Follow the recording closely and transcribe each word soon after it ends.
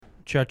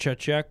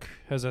Check.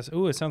 How's that?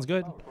 Ooh, it sounds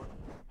good.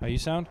 How you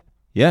sound?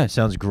 Yeah,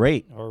 sounds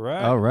great. All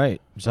right. All right.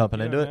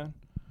 Jumping into it. Man.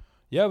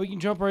 Yeah, we can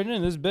jump right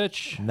into this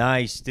bitch.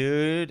 Nice,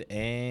 dude.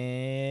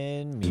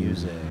 And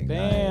music.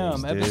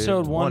 Bam. Nice,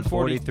 Episode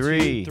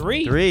 143.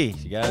 Three.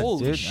 You got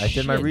Holy it, dude. I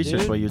did my shit, research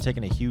dude. while you were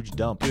taking a huge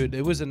dump. Dude,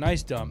 it was a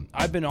nice dump.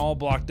 I've been all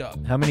blocked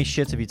up. How many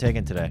shits have you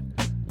taken today?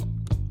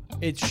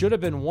 It should have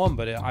been one,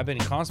 but I've been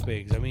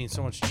constipated because I'm eating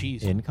so much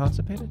cheese.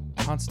 Inconstipated?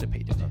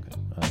 Constipated.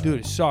 Okay.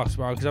 Dude, it sucks,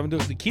 bro, because I'm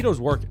doing the keto's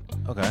working.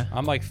 Okay.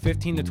 I'm like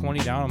 15 to 20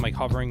 down. I'm like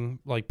hovering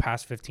like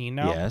past 15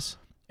 now. Yes.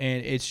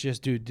 And it's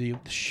just, dude, the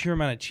sheer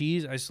amount of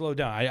cheese, I slowed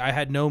down. I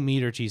had no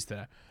meat or cheese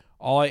today.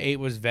 All I ate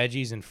was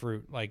veggies and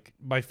fruit. Like,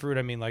 by fruit,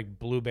 I mean, like,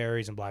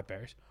 blueberries and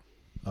blackberries.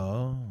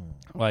 Oh.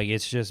 Like,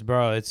 it's just,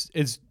 bro, it's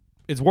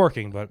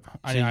working, but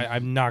So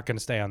I'm not going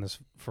to stay on this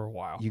for a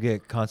while. You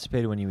get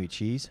constipated when you eat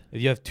cheese?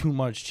 If you have too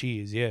much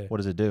cheese, yeah. What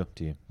does it do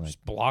to you? It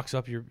just blocks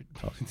up your...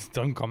 It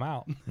doesn't come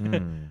out.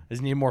 Mm.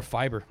 Just need more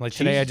fiber. Like,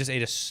 today, I just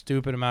ate a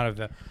stupid amount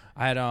of...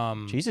 I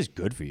had... Cheese is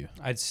good for you.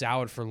 I had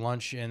salad for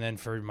lunch, and then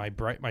for my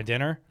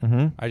dinner,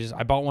 Mm-hmm.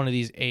 I bought one of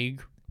these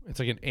egg... It's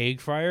like an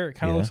egg fryer. It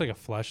kind of Yeah. looks like a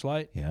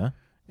fleshlight. Yeah.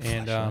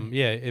 And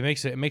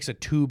it makes a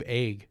tube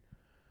egg.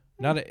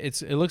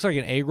 It looks like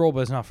an egg roll,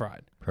 but it's not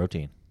fried.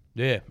 Protein.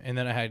 Yeah, and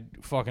then I had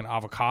fucking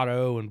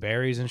avocado and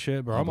berries and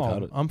shit, bro.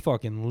 Avocado. I'm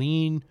fucking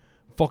lean,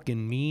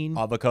 fucking mean.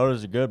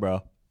 Avocados are good,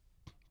 bro.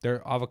 They're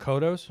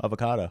avocados.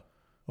 Avocado.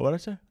 What'd I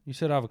say? You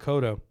said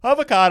avocado.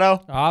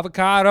 Avocado.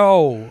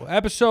 Avocado.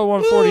 Episode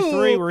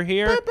 143. Ooh. We're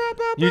here.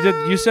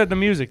 You said the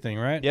music thing,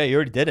 right? Yeah, you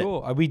already did it.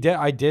 Cool. I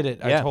did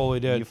it. I totally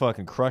did. You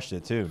fucking crushed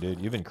it too,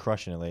 dude. You've been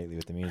crushing it lately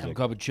with the A music.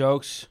 couple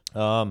jokes.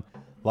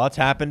 Lots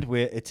happened.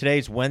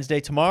 Today's Wednesday.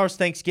 Tomorrow's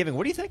Thanksgiving.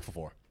 What are you thankful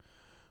for?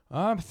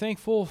 I'm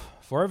thankful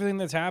for everything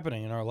that's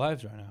happening in our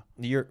lives right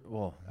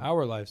now.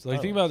 Our lives. Like,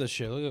 think about this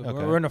shit. Look,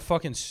 Okay. we're in a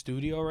fucking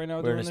studio right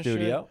now. We're in doing a this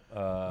studio. Shit.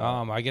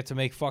 I get to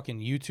make fucking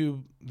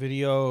YouTube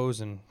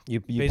videos and You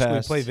basically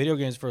passed, play video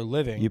games for a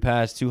living. You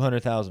passed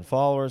 200,000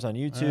 followers on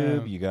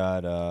YouTube. You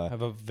got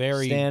have a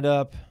very stand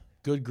up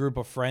good group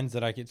of friends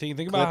that I can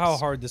think about how Clips.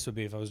 hard this would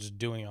be if I was just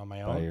doing it on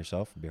my by own.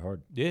 yourself. It'd be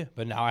hard. Yeah,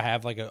 but now I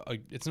have like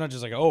it's not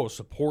just like a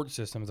support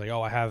system. It's like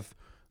I have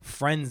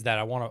friends that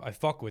I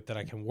fuck with that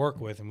I can work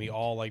with, and we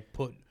all like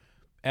put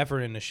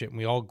effort into shit, and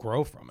we all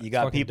grow from it. You It's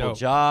got fucking people dope.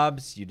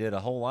 jobs. You did a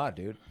whole lot,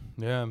 dude.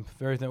 Yeah, I'm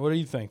very what are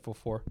you thankful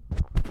for?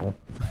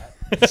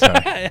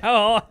 Sorry.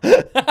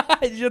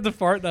 You had the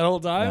fart that whole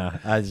time?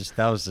 Nah,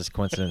 that was just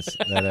coincidence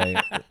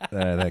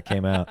that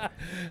came out.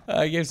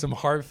 I gave some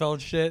heartfelt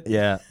shit.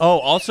 Yeah. Oh,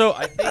 also,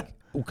 I think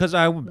because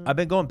I've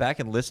been going back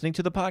and listening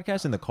to the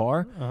podcast in the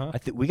car. I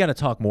think we got to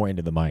talk more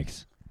into the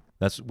mics.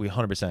 That's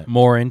 100%.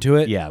 More into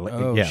it? Yeah.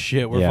 Oh, yeah.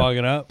 shit, we're yeah.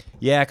 fucking up.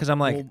 Yeah, because I'm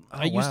like, Well,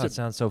 I used to. It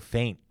sounds so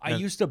faint. I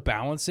used to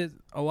balance it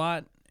a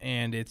lot,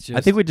 and it's just... I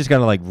think we just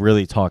gotta like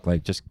really talk,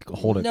 like just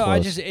hold it. No,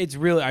 close.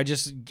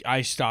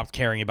 I stopped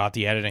caring about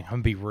the editing. I'm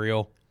gonna be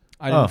real.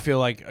 I didn't feel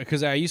like,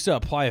 because I used to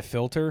apply a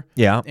filter.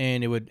 Yeah.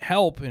 And it would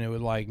help, and it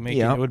would like make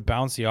Yeah. it would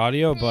bounce the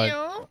audio,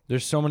 but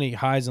there's so many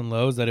highs and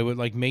lows that it would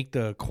like make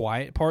the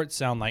quiet part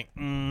sound like, it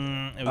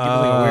would give it like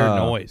a weird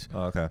noise.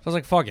 Oh, okay. So I was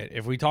like, fuck it.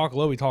 If we talk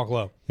low, we talk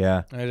low.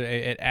 Yeah.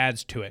 It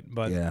adds to it.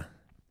 But Yeah.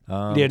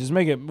 just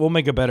we'll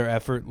make a better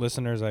effort,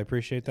 listeners. I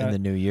appreciate that. In the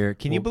new year,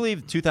 can you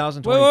believe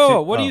 2022?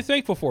 Whoa, what are you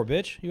thankful for,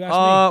 bitch? You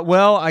asked me.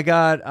 Well, I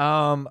got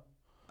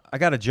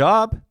a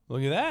job.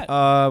 Look at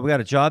that. We got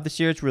a job this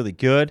year. It's really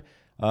good.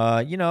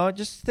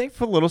 Just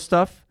thankful for little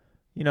stuff.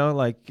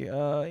 Like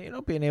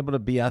being able to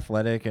be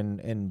athletic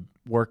and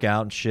work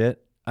out and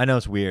shit. I know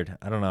it's weird.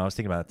 I don't know. I was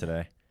thinking about it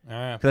today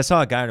because I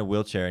saw a guy in a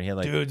wheelchair and he had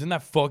like, dude, didn't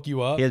that fuck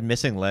you up? he had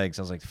missing legs.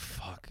 I was like,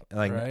 fuck.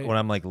 Like Right. when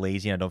I'm like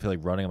lazy and I don't feel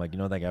like running, I'm like,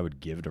 that guy would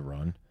give to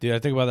run. Dude, I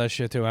think about that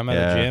shit too. I'm at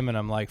Yeah. the gym and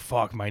I'm like,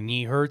 fuck, my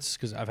knee hurts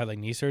because I've had like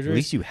knee surgery. At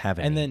least you have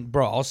it. And then,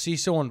 bro, I'll see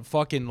someone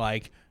fucking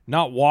like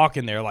not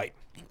walking there, like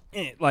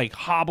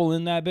hobble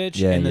in that bitch,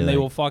 Yeah, and then you're they like-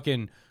 will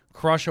fucking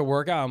crush a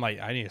workout. I'm like,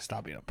 I need to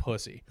stop being a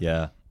pussy.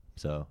 yeah.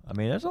 So I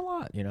mean, there's a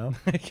lot.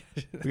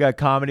 We got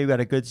comedy. We got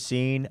a good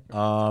scene.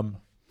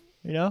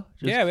 Yeah,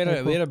 we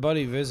had a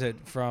buddy visit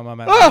from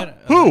Atlanta.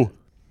 Who?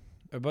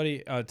 A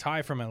buddy,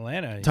 Ty from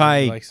Atlanta. He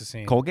Ty likes the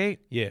scene. Colgate.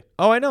 Yeah,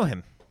 Oh, I know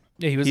him.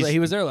 yeah. He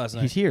was there last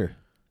night. He's here.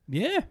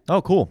 Yeah,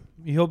 Oh, cool.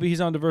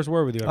 he's on Diverse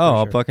Word with you. I'm I'll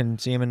pretty sure. fucking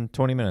see him in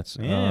 20 minutes.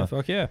 Yeah,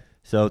 fuck yeah.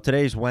 So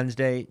today's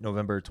Wednesday,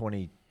 November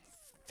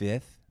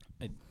 25th.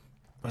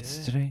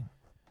 What's today?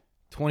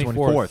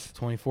 24th.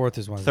 24th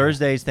is Wednesday.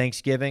 Thursday's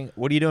Thanksgiving.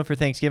 What are you doing for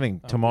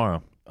Thanksgiving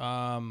tomorrow?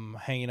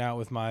 Hanging out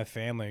with my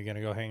family.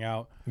 Gonna go hang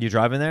out. You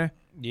driving there?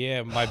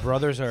 Yeah, my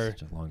brothers are.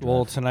 Such a long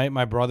Well, drive. tonight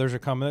my brothers are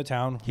coming to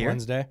town. Here?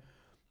 Wednesday.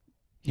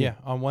 Here?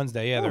 Yeah, on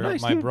Wednesday. Yeah, Oh, they're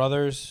nice, my dude.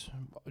 brothers,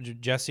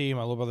 Jesse,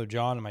 my little brother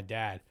John, and my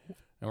dad.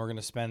 And we're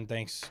gonna spend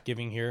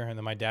Thanksgiving here, and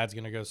then my dad's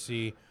gonna go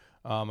see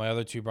my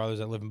other two brothers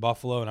that live in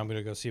Buffalo, and I'm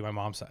gonna go see my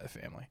mom's side of the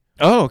family.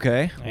 Oh,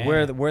 okay. Yeah.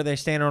 Where are they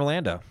staying in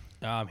Orlando?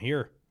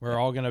 Here. We're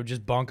all gonna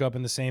just bunk up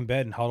in the same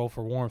bed and huddle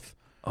for warmth.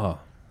 Oh,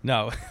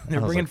 No, they're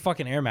was bringing like-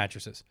 fucking air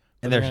mattresses.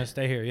 And they're they're gonna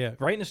stay here. Yeah,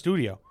 right in the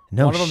studio.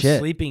 No One of them shit.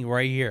 sleeping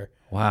right here.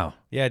 wow.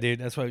 Yeah, dude.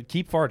 That's why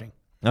keep farting.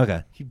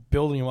 Okay. Keep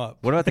building them up.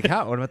 What about the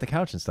couch? What about the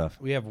couch and stuff?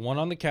 We have one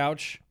on the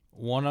couch,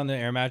 one on the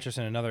air mattress,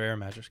 and another air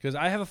mattress. Because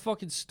I have a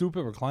fucking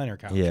stupid recliner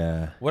couch.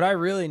 Yeah. What I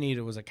really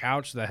needed was a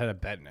couch that had a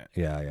bed in it.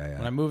 Yeah.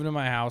 When I moved into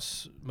my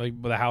house,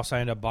 like the house I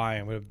ended up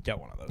buying, I'm gonna get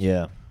one of those.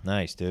 Yeah.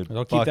 Nice, dude.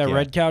 I'll keep Fuck that yeah.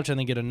 red couch and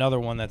then get another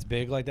one that's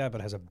big like that,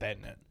 but has a bed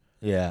in it.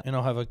 Yeah. And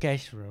I'll have a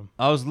guest room.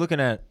 I was looking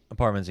at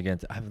apartments again.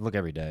 I look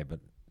every day, but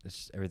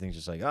everything's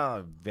just like,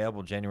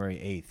 available January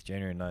 8th,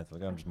 January 9th.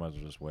 Like, I might as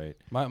well just wait.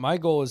 My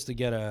goal is to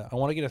get I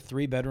want to get a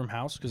 3-bedroom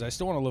house because I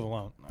still want to live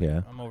alone.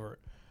 Yeah. I'm over it.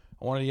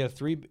 I want to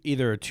get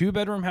either a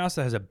 2-bedroom house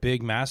that has a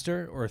big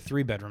master or a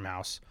 3-bedroom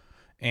house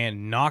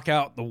and knock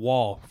out the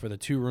wall for the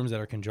 2 rooms that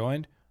are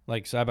conjoined,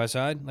 like side by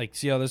side. Like,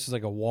 see how this is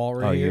like a wall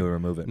right here? You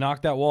remove it.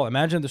 Knock that wall.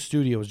 Imagine the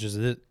studio was just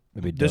this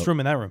dope. room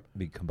and that room.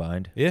 Be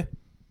combined. Yeah.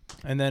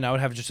 And then I would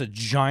have just a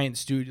giant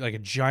studio, like a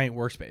giant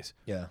workspace.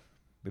 Yeah.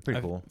 Be pretty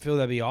I cool. feel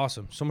that'd be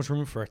awesome. So much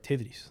room for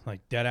activities,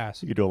 like dead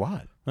ass. You could do a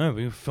lot. Yeah,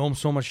 we film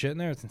so much shit in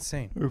there. It's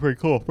insane. Pretty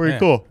cool. Yeah. And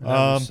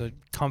then just a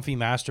comfy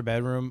master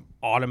bedroom.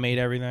 Automate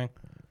everything.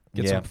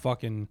 Get some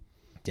fucking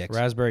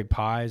Raspberry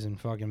Pis and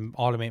fucking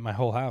automate my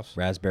whole house.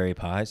 Raspberry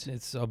Pis?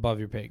 It's above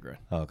your pay grade.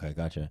 Oh, okay,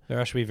 gotcha. They're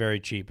actually very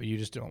cheap, but you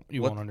just don't.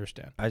 You won't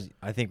understand.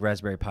 I think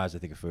Raspberry Pis, I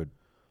think of food.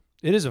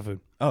 It is a food.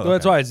 Oh, So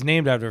that's okay. why it's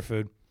named after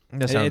food.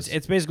 That sounds,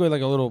 It's basically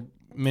like a little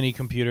mini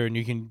computer, and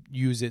you can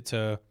use it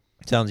to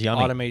sounds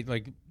yummy. automate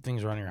like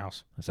things around your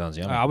house. That sounds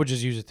yummy. I would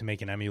just use it to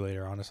make an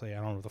emulator. Honestly, I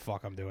don't know what the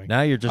fuck I'm doing.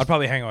 Now you're I'd just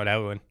probably hang out with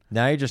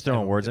Edwin.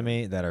 throwing words at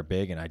me that are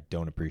big, and I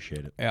don't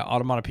appreciate it. Yeah,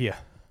 automatopoeia.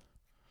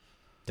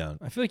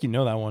 Don't. I feel like you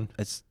know that one.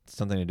 It's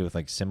something to do with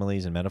like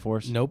similes and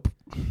metaphors. Nope.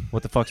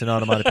 What the fuck's an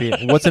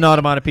automatopoeia? What's an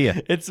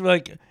automatopoeia? It's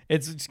like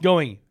it's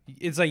going.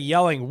 It's like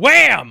yelling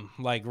wham,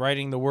 like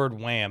writing the word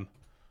wham,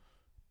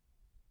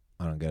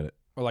 I don't get it.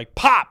 or like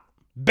pop,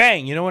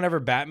 bang. You know, whenever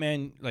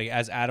Batman, like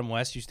as Adam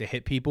West, used to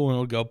hit people and it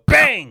would go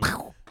bang.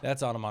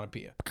 That's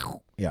automatopoeia.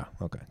 Yeah.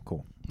 Okay.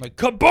 Cool. Like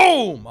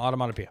kaboom,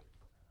 automatopoeia.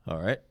 All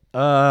right.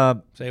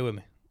 Say it with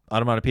me.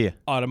 Automatopoeia.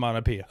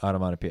 Automatopoeia.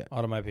 Automatopoeia.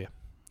 Automatopoeia.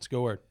 It's a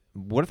good word.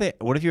 What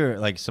if you're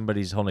like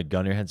somebody's holding a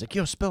gun in your hand? It's like,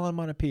 yo, spell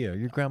onomatopoeia.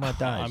 Your grandma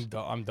dies.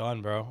 I'm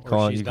done, bro. Or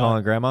calling she's you done.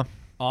 calling grandma?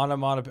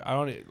 Onomatopoeia.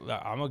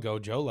 I'm gonna go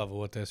Joe level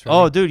with this. Right?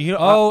 Oh, dude, you know.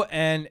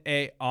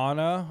 O-N-A,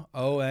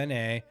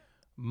 O-N-A,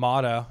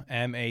 Mata,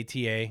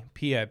 M-A-T-A,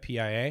 Pia,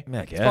 P-I-A. I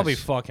It's guess. probably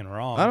fucking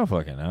wrong. I don't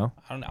fucking know.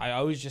 I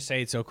always just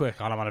say it so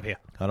quick. Onomatopoeia.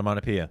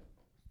 Onomatopoeia.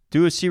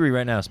 Do a Siri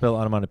right now. Spell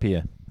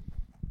onomatopoeia.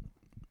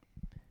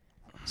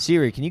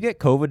 Siri, can you get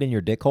COVID in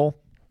your dick hole?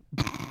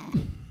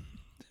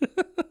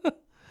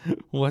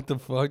 What the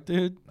fuck,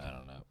 dude? I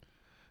don't know.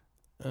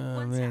 Oh,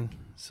 One man.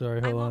 Sorry,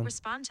 I hold won't on.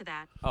 respond to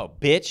that. Oh,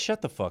 bitch,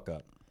 shut the fuck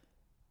up.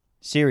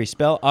 Siri,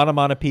 spell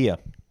onomatopoeia.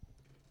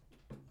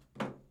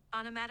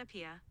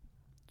 Onomatopoeia.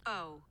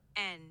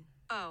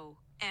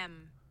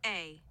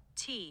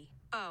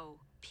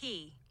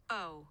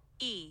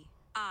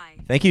 O-N-O-M-A-T-O-P-O-E-I.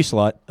 Thank you,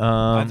 Slut.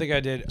 I think I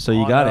did. so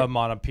you got it.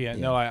 Onomatopoeia. Yeah.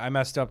 No, I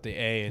messed up the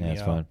A and Yeah, the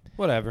it's O. fine.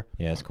 Whatever.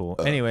 Yeah, it's cool.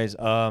 Anyways,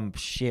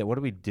 shit, what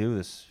do we do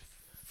this?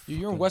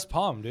 You're in West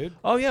Palm, dude.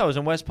 Oh, yeah, I was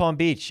in West Palm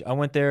Beach. I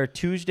went there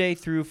Tuesday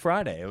through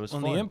Friday. It was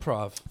On fun. the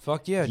Improv.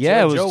 Fuck yeah.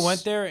 Yeah, Joe, it Joe was-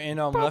 went there and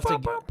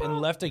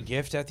left a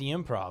gift at the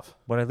Improv.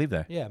 What did I leave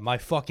there? Yeah, my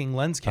fucking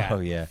lens cap. Oh,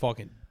 yeah.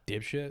 Fucking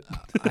dipshit.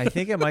 I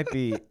think it might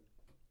be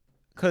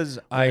because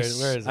Where is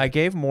it? I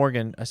gave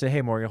Morgan. I said,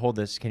 "Hey, Morgan, hold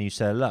this. Can you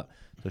set it up?"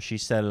 So she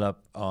set it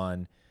up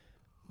on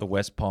the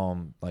West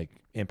Palm like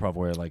improv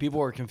where like People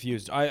were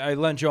confused. I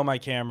lent Joe my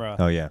camera.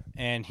 Oh yeah,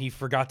 And he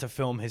forgot to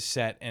film his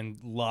set and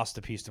lost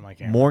a piece to my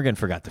camera. Morgan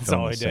forgot to That's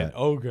film all the I did. set.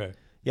 Okay.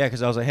 Yeah,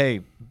 because I was like,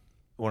 "Hey,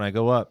 when I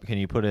go up, can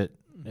you put it?"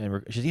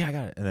 And she's, "Yeah, I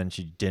got it." And then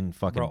she didn't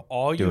fucking. Bro,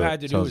 all do you it.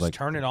 had to So I do was was like,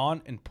 turn it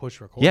on and push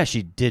record. Yeah,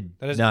 she did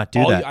That is not do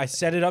all that. I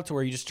set it up to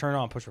where you just turn it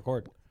on, push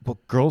record.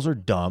 But girls are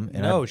dumb,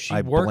 and No, I she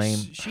blame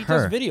works. She her.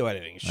 does video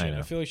editing and shit. know.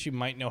 I feel like she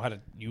might know how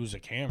to use a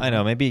camera. I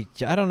know, maybe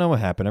I don't know what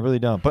happened. I really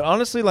don't. But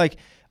honestly, like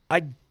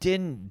I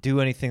didn't do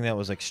anything that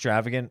was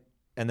extravagant.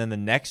 And then the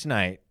next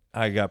night,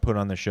 I got put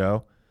on the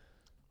show,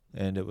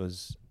 and it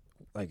was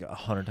like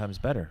 100 times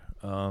better.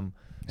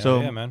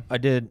 So yeah, man. I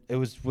did. It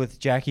was with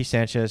Jackie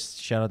Sanchez.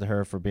 Shout out to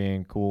her for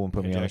being cool and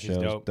putting Yeah, me on the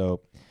Jackie's show. It was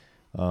dope.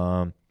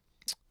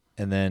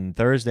 And then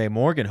Thursday,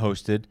 Morgan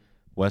hosted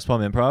West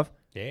Palm Improv.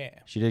 Yeah. Yeah.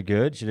 She did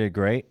good. She did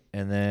great.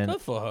 And then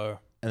Good for her.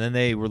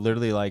 they were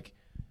literally like,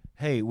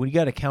 "Hey, we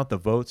got to count the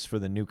votes for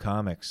the new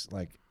comics.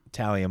 Like,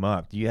 tally them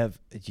up. Do you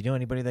know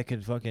anybody that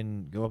could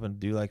fucking go up and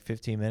do like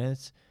 15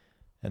 minutes?"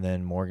 And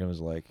then Morgan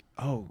was like,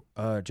 "Oh,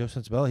 Joe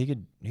Sensabella, he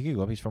could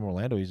go up. He's from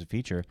Orlando. He's a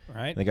feature."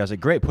 Right? And the guy's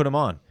like, "Great, put him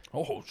on."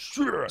 Oh,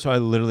 shit. So I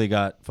literally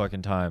got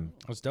fucking time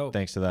That's dope.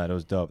 thanks to that. It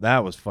was dope.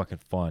 That was fucking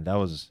fun. That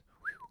was,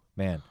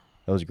 man,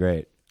 that was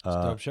great. It's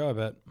a dope show, I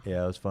bet.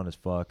 Yeah, it was fun as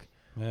fuck.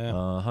 Yeah.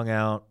 Hung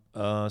out.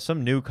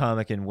 Some new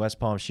comic in West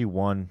Palm. She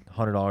won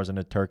 $100 in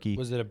a turkey.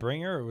 Was it a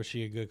bringer or was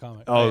she a good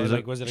comic? Oh,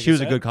 she was a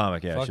set? good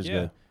comic. Yeah, Fuck she was yeah.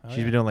 good. Oh, She's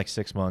yeah. been doing like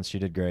 6 months. She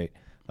did great.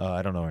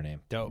 I don't know her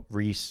name. Dope.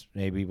 Reese,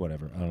 maybe,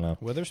 whatever. I don't know.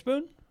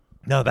 Witherspoon?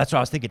 No, that's what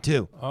I was thinking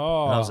too.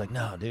 Oh. And I was like,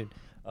 no, dude.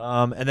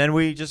 And then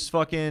we just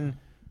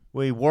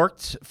we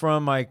worked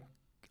from my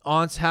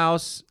aunt's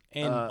house.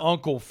 And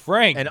Uncle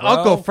Frank. And bro.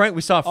 Uncle Frank,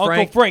 we saw Frank.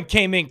 Uncle Frank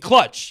came in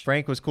clutch.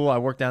 Frank was cool. I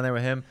worked down there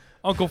with him.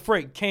 Uncle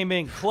Frank came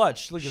in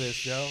clutch. Look at this,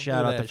 Joe.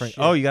 Shout Look out at to Frank.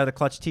 that Oh, shit. you got the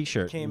Clutch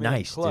T-shirt. Came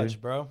Nice, in clutch,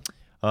 dude. bro.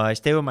 I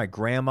stayed with my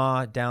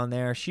grandma down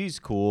there. She's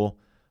cool.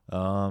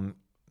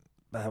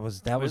 That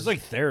was It was like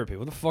therapy.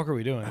 What the fuck are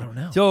we doing? I don't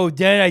know. So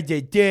then I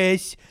did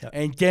this,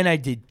 and then I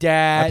did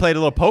that. I played a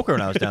little poker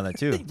when I was down there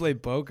too. You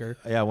played poker.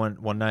 Yeah, one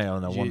night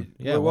on that one.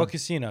 Yeah, what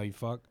casino? You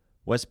fuck.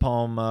 West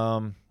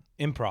Palm.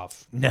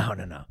 Improv. No.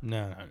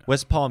 No.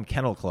 West Palm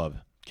Kennel Club.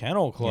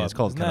 Kennel Club. Yeah, it's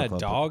called Isn't Kennel that a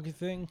Club. dog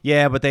thing?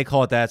 Yeah, but they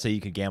call it that so you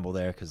could gamble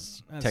there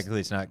because That's technically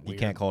it's not. You weird.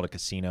 can't call it a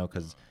casino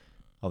because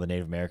all the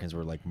Native Americans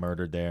were like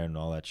murdered there and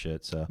all that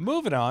shit. So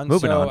Moving on.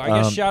 Moving so on,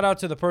 I guess shout out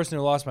to the person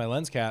who lost my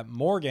lens cap,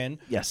 Morgan.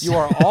 Yes. You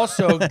are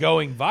also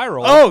going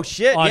viral. Oh,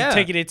 shit, On yeah.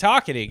 Tickety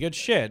Talkety. Good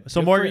shit.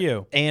 So Good Morgan, for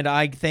you. and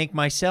I thank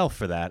myself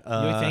for that.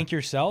 You thank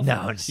yourself? no,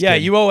 I'm just Yeah,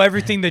 kidding. you owe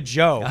everything to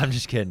Joe. I'm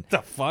just kidding.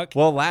 the fuck?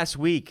 Well, last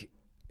week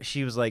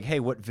she was like,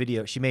 "Hey, what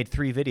video?" She made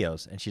 3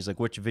 videos, and she's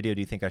like, "Which video do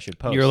you think I should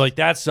post?" You're like,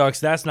 that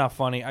sucks. That's not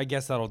funny. I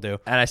guess that'll do.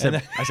 and I said,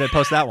 then-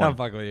 "Post that I'm one."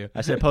 fucking with you.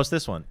 I said, "Post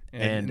this one,"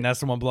 And that's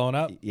the one blowing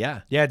up?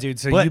 yeah, Yeah, dude.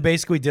 So But- you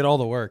basically did all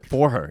the work.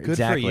 for her. Good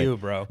exactly. for you,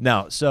 bro.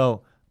 No,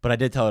 but I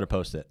did tell her to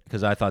post it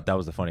because I thought that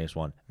was the funniest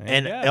one.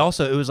 And Yeah.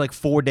 also, it was like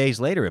 4 days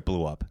later it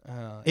blew up.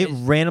 It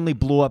randomly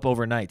blew up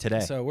overnight today.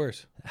 So it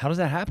works. How does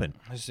that happen?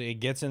 It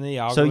gets in the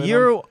So algorithm.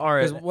 you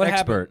are 'Cause an what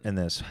expert in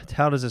this.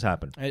 How does this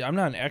happen? I'm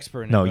not an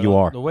expert in No, it. but you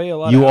are. The way a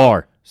lot You of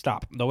are.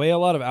 Stop. The way a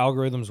lot of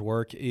algorithms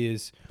work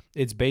is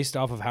it's based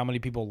off of how many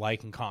people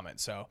like and comment.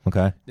 So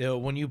Okay.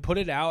 when you put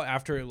it out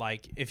after,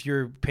 like, if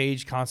your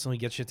page constantly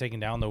gets shit taken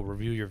down, they'll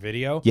review your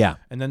video. Yeah.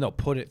 And then they'll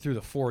put it through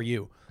the For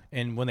You.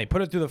 And when they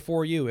put it through the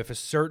For You, if a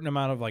certain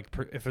amount of, like,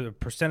 if a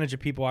percentage of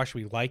people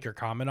actually like or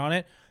comment on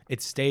it,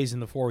 it stays in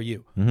the For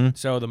You. Mm-hmm.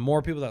 So the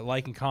more people that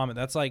like and comment,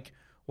 that's like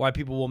why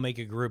people will make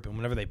a group, and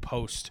whenever they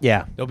post,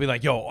 Yeah. they'll be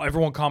like, yo,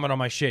 everyone comment on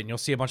my shit, and you'll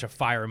see a bunch of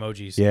fire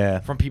emojis Yeah.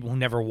 from people who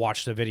never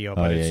watched the video,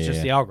 but it's yeah, just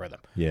yeah. the algorithm.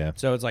 Yeah.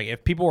 So it's like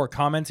if people are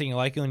commenting and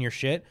liking on your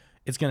shit,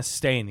 it's going to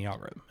stay in the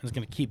algorithm. It's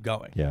going to keep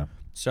going. Yeah.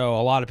 So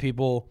a lot of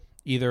people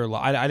either,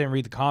 I didn't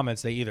read the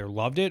comments, they either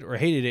loved it or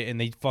hated it, and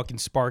they fucking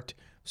sparked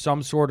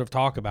some sort of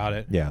talk about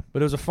it. Yeah.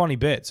 But it was a funny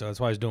bit, so that's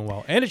why it's doing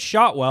well. And it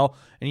shot well.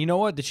 And you know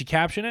what? Did she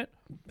caption it?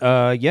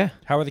 Yeah.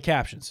 How are the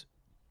captions?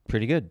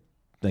 Pretty good.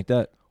 Like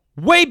that.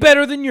 Way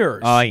better than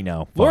yours. I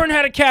know. Learn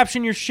how to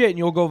caption your shit, and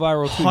you'll go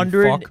viral too.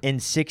 you fuck.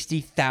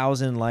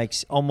 160,000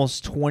 likes,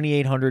 almost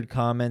 2,800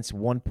 comments,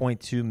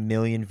 1.2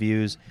 million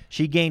views.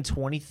 She gained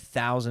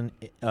 20,000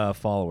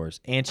 followers,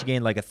 and she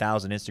gained like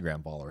 1,000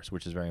 Instagram followers,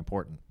 which is very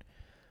important.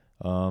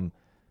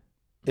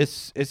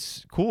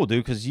 It's cool,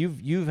 dude, because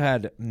you've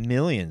had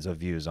millions of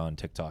views on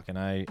TikTok, and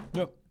I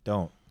Yep.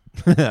 don't.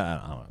 I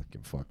don't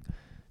give a fuck.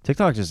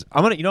 TikTok just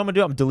you know what I'm gonna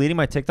do? I'm deleting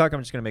my TikTok.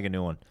 I'm just gonna make a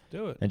new one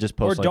Do it. and just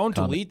Or post. like, don't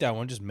comment. delete that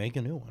one. Just make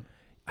a new one.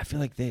 I feel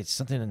like it's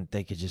something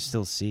they could just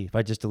still see. If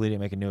I just delete it,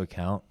 make a new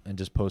account, and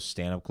just post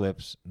stand-up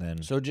clips,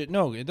 then So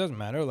no, it doesn't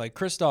matter. Like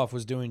Christoph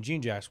was doing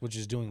Gene Jacks, which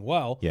is doing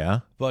well. yeah.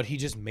 But he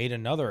just made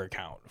another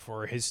account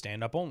for his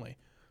stand-up only.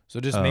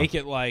 So just Oh. make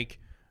it like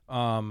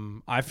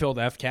I filled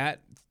FCat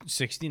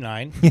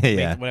 69. Yeah, Make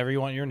yeah. whatever you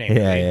want your name to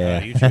Yeah, be.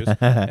 yeah, You choose.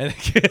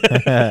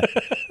 And-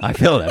 I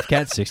feel it.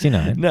 FCAT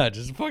 69. no,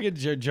 just fucking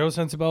Joe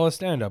Sensabella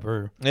stand-up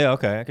or Yeah,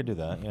 okay, I could do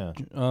that.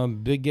 Yeah.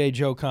 Big Gay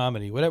Joe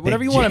comedy.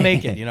 Whatever you want to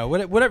make it. You know,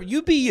 whatever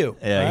you be you.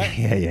 Yeah, all right?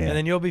 yeah. And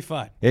then you'll be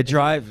fine. It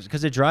drives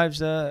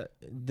the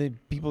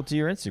people to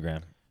your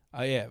Instagram.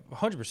 Yeah,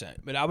 100%.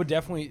 But I would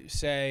definitely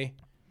say,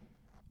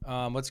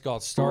 what's it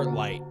called? Start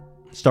light.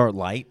 Start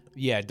light.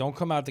 Yeah, don't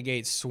come out the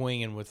gate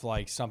swinging with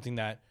like something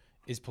that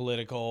is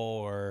political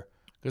or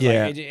because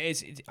Yeah.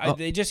 like,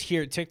 they just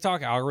hear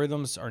TikTok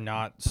algorithms are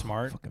not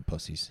smart. Fucking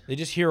pussies. They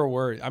just hear a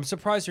word. I'm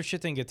surprised their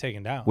shit didn't get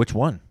taken down. Which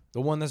one?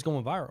 The one that's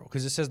going viral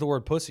because it says the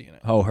word pussy in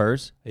it. Oh,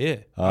 hers. Yeah,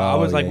 Oh, I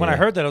was like yeah, when I yeah.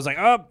 heard that I was like,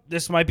 oh,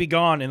 this might be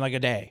gone in like a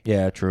day.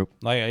 Yeah, true.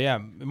 Like yeah,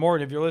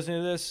 Morgan, if you're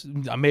listening to this,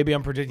 maybe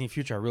I'm predicting the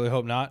future. I really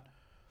hope not.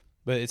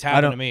 But it's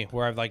happened to don't- me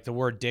where I've like the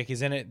word dick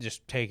is in it,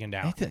 just taken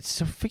down.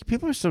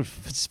 People are so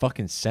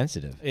fucking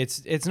sensitive.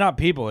 It's not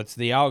people, it's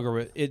the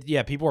algorithm.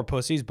 Yeah, people are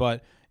pussies,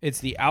 but it's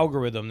the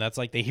algorithm that's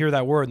like they hear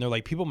that word and they're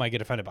like, people might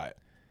get offended by it.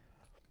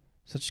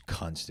 Such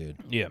cunts, dude.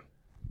 Yeah,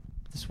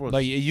 This world.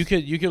 like you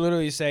could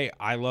literally say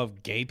I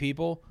love gay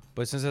people,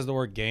 but since it has the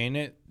word gay in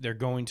it, they're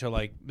going to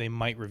like they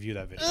might review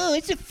that video. Oh,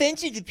 it's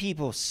offensive to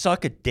people.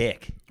 Suck a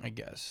dick. I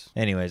guess.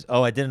 Anyways,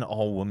 I did an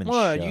all-woman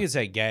Well, show. you could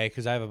say gay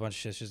because I have a bunch of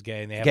shit just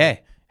gay and they have Gay.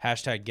 like,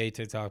 hashtag gay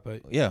TikTok,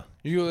 but Yeah.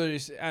 you literally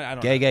say, I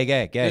don't Gay,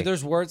 know. gay.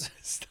 There's words.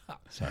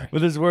 Stop. Sorry.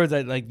 But there's words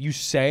that like you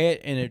say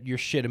it and your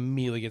shit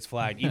immediately gets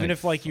flagged, even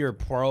if like you're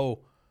pro.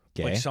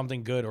 Gay. Like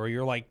something good, or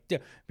you're like,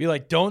 be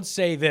like, don't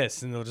say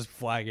this, and they'll just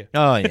flag it.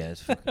 Oh, yeah.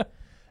 It's fucking...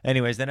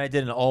 Anyways, then I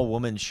did an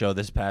all-woman show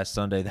this past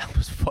Sunday. That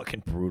was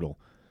fucking brutal.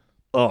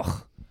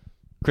 Ugh.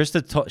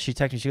 Krista, she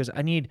texted me. She goes,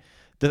 I need...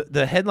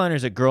 The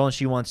headliner's a girl, and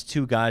she wants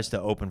 2 guys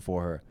to open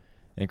for her.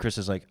 And Chris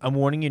is like, I'm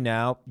warning you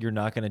now, you're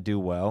not going to do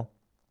well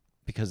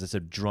because it's a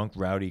drunk,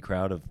 rowdy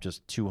crowd of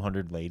just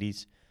 200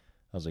 ladies.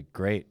 I was like,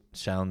 great.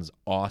 Sounds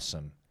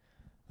awesome.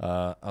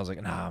 I was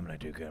like, nah, I'm going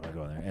to do good. I'm going to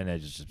go in there. And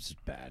it's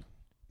just bad.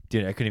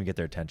 Dude, I couldn't even get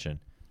their attention.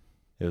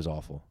 It was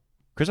awful.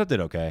 Kristoff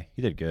did okay.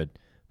 He did good.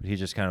 But he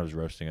just kind of was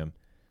roasting him.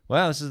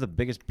 Wow, this is the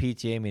biggest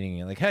PTA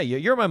meeting. Like, hey,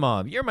 you're my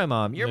mom. You're my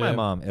mom. You're my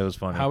mom. It was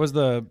funny. How was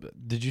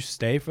did you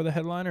stay for the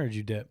headliner or did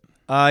you dip?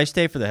 I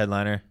stayed for the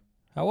headliner.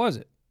 How was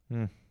it?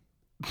 Hmm.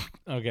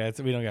 Okay,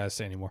 we don't got to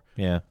say anymore.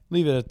 Yeah.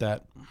 Leave it at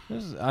that.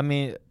 I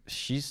mean,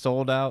 she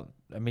sold out.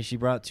 I mean, she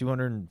brought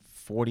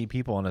 240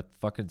 people on a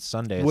fucking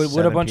Sunday. At Would a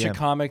 7 bunch PM. of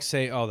comics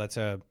say, "Oh,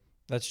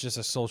 that's just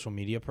a social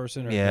media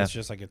person," or Yeah. that's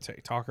just like a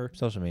TikToker?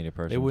 Social media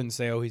person. They wouldn't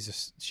say, "Oh, she's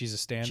a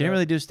stand-up." She didn't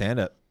really do stand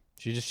up.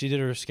 She did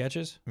her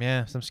sketches.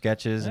 Yeah, some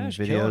sketches Yeah, and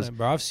she's killing videos. it,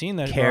 bro. I've seen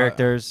that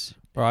Characters.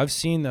 Bro, I've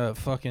seen the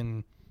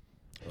fucking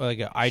like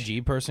an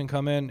IG person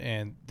come in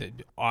and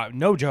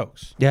no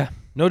jokes, Yeah.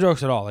 no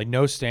jokes at all, like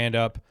no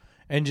stand-up,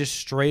 and just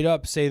straight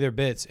up say their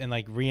bits and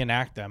like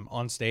reenact them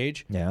on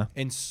stage. Yeah.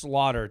 And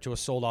slaughter to a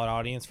sold-out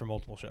audience for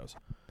multiple shows.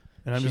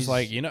 And I'm just She's-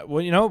 like,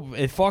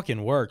 it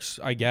fucking works,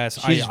 I guess.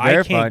 She's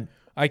verified.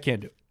 I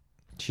can't do it.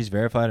 She's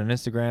verified on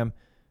Instagram.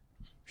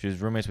 She was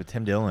roommates with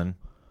Tim Dillon.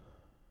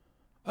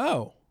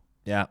 Oh,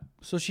 Yeah.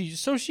 so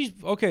she's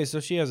okay. So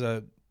she has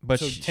a. But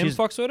so she- Tim she's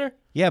fucks with her.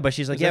 Yeah, but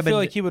she's like, 'Cause yeah, I feel but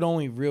like he would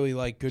only really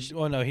like good.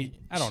 Oh no, I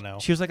don't know.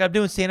 she was like, I'm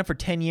doing stand up for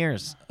 10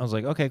 years. I was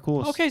like, okay,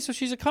 cool. Okay, so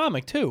she's a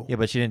comic too. Yeah,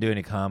 but she didn't do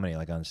any comedy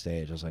like on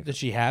stage. I was like, Did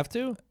she have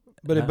to?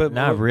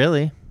 not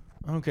really.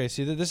 Okay,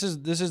 see, this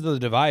is the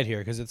divide here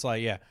because it's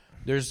like, yeah,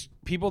 there's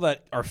people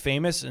that are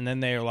famous and then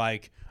they're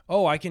like,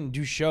 oh, I can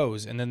do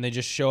shows, and then they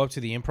just show up to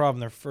the improv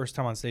and their first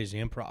time on stage is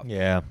the improv.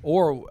 Yeah.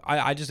 Or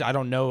I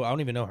don't know, I don't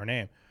even know her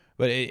name,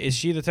 but is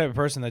she the type of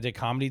person that did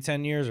comedy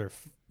 10 years or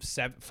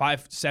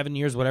 7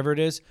 years, whatever it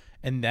is,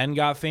 and then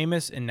got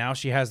famous and now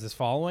she has this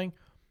following?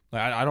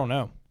 Like, I don't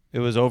know. It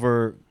was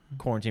over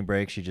quarantine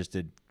break. She just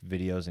did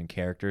videos and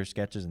character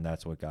sketches, and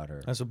that's what got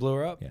her. That's what blew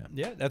her up.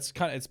 Yeah. That's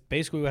it's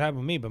basically what happened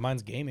with me, but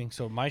mine's gaming,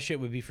 so my shit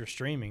would be for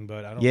streaming,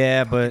 but I don't.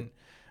 Yeah, but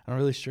I don't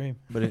really stream.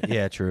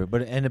 yeah, true.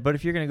 But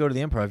if you're gonna go to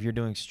the improv, you're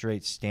doing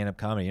straight stand up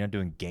comedy. You're not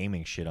doing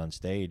gaming shit on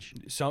stage.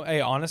 So,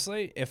 hey,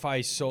 honestly, if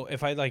I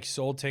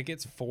sold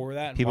tickets for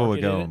that, and People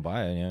would marketed go it, and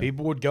buy it. Yeah.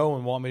 people would go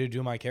and want me to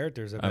do my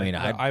characters. I mean,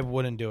 I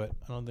wouldn't do it.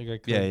 I don't think I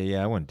could.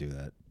 Yeah. I wouldn't do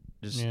that.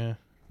 Just Yeah.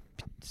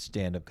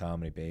 stand up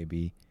comedy,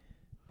 baby.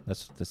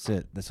 That's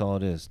it. That's all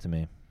it is to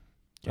me.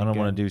 Gang, I don't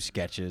want gang. to do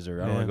sketches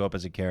or I don't want Yeah. to go up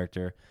as a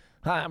character.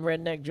 Hi, I'm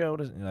Redneck Joe.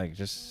 Like,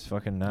 just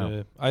fucking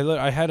no. I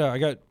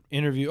got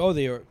interview.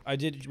 Oh, I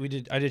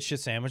did shit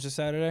sandwiches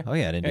Saturday. Oh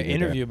yeah, I didn't do good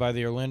interview by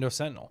the Orlando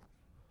Sentinel.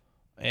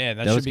 Yeah,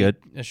 that was should be good.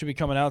 That should be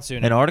coming out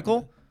soon. there. An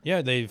article?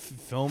 Yeah, they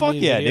filmed. Fuck the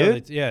yeah, video.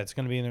 dude. Yeah, it's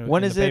gonna be in the.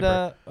 When in is the it?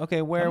 paper.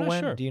 Okay, where? I'm not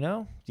When? sure. Do you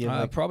know? Do you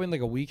have, Probably in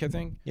like a week, I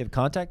think. you have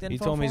contact info? He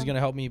told me he's for him? gonna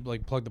help me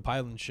like plug the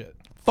pilot and shit.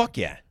 Fuck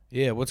yeah.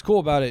 Yeah, what's cool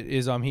about it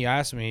is he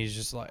asked me, he's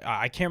just like,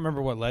 I can't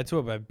remember what led to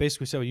it, but I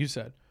basically said what you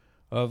said.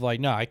 Of like,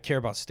 no, I care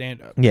about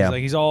stand up. Yeah.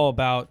 He's all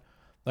about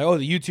like, oh,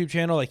 the YouTube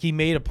channel, like he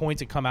made a point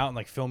to come out and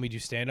like film me do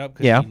stand up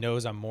because Yeah. he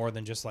knows I'm more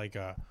than just like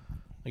a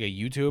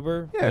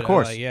YouTuber. Yeah, of But,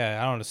 course. I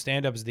don't know,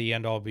 stand up is the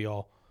end all be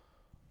all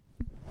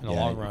in the Yeah,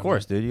 long run. of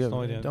course, dude. It's the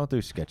only thing- Don't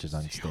do sketches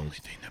on the only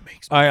stage. thing that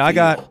makes All right, I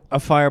got a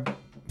fire.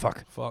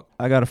 Fuck. fuck.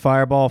 I got a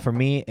fireball for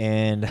me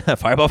and a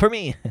fireball for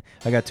me.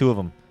 I got two of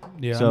them.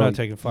 Yeah, So I'm not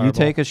taking fireball. You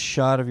take a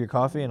shot of your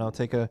coffee and I'll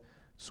take a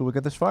swig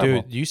of this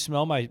fireball. Dude, do you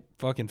smell my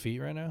fucking feet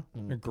right now?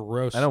 They're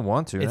gross. I don't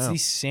want to. It's no.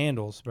 these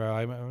sandals, bro.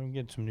 I'm gonna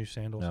get some new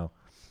sandals. No.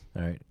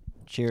 All right.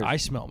 Cheers. I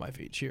smell my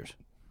feet. Cheers.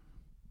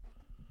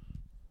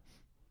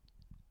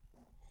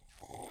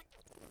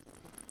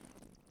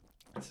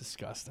 It's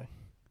disgusting.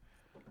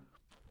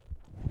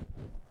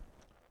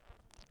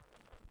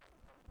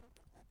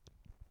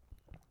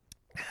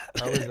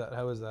 How is that?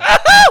 How is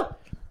that?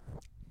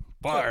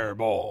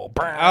 Fireball.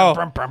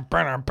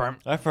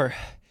 I for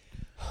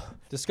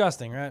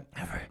Disgusting, right?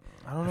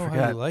 I don't know how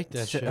forgot. you like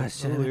that shit. Oh,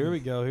 Cinnamon. here we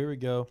go. Here we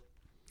go.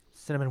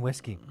 cinnamon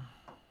whiskey.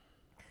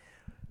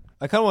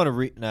 I kind of want to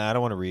read. Nah, I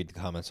don't want to read the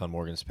comments on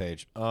Morgan's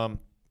page. A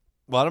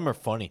lot of them are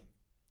funny.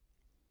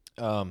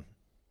 God,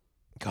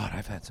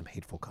 I've had some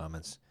hateful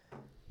comments.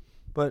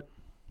 But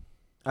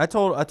I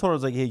told her, I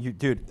was like, hey,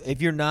 dude,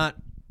 if you're not,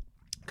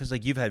 because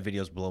like you've had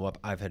videos blow up,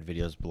 I've had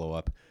videos blow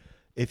up.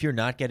 If you're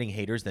not getting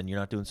haters, then you're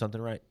not doing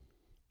something right.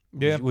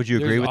 Yeah. Would you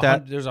agree with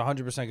that? There's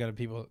 100% gonna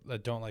be people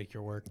that don't like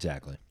your work.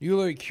 Exactly. You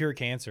literally cure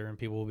cancer, and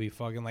people will be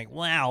fucking like,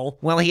 "Wow,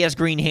 Well, he has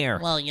green hair.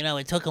 Well,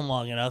 it took him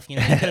long enough. He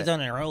could have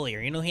done it earlier.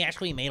 He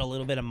actually made a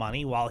little bit of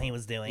money while he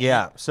was doing it.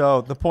 Yeah.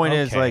 So the point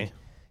is, Okay.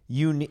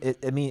 like,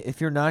 I mean,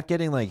 if you're not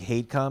getting like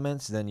hate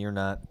comments, then you're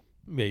not.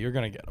 yeah, you're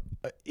gonna get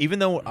them." Even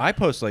though I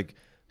post like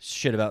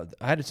shit about,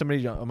 I had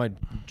somebody on my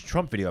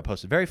Trump video I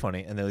posted very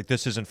funny, and they're like,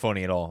 "This isn't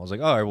funny at all." I was like,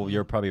 "Oh, all right, well,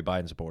 you're probably a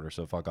Biden supporter,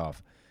 so fuck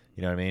off."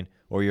 You know what I mean?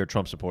 Or you're a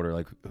Trump supporter,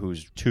 like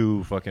who's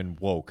too fucking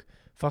woke.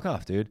 Fuck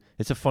off, dude.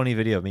 It's a funny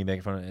video of me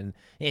making fun of it, and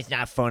it's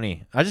not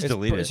funny. I just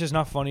delete It's it. just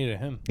not funny to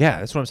him. Yeah,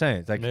 that's what I'm saying.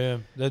 It's like, Yeah,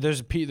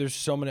 there's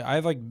so many. I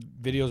have like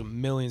videos with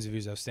millions of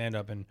views of stand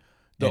up, and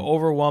the And-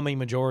 overwhelming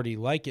majority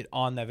like it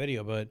on that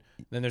video. But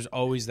then there's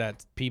always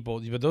that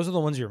people. But those are the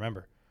ones you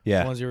remember.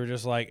 yeah. The ones you were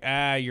just like,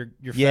 you're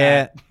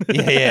Yeah, fat.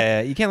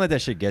 yeah. You can't let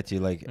that shit get to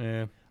you. Like,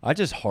 Yeah. I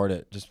just heart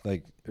it, just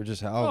like, or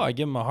just how. Oh, I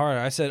give him a heart.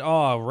 I said,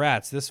 "Oh,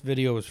 rats! This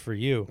video is for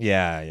you."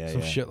 yeah.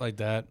 Some shit like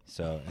that.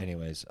 So,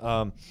 anyways,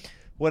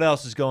 what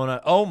else is going on?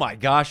 Oh my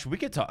gosh, we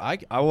could talk.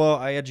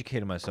 I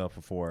educated myself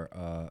before.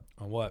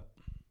 On what?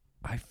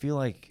 I feel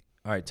like,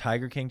 all right,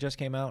 Tiger King just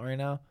came out right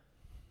now,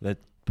 that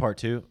part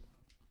 2,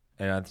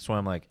 and that's why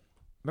I'm like,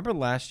 remember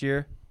last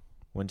year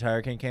when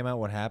Tiger King came out?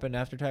 What happened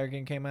after Tiger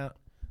King came out?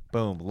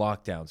 Boom,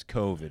 lockdowns,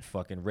 COVID,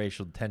 fucking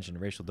racial tension,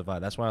 racial divide.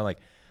 That's why I like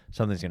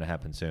something's gonna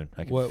happen soon.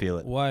 I can feel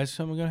it. Why is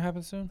something gonna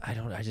happen soon?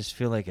 I just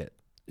feel like it.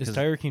 Is 'Cause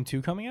Tiger King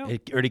 2 coming out?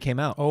 It already came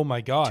out Oh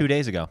my god! 2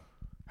 days ago.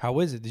 How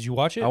is it? Did you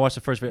watch it? I watched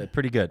the first video.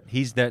 Pretty good.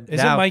 He's that.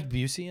 Is now, it Mike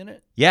Busey in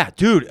it? Yeah,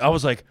 dude. I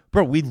was like,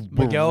 bro, we were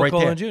Miguel right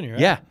Colon there. Jr., right?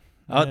 Yeah.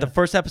 Yeah. The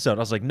first episode, I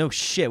was like, no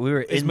shit. We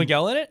were Is in.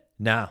 Miguel in it?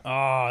 Nah.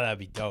 Oh, that'd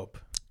be dope.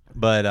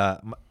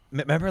 But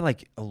remember,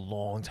 like a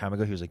long time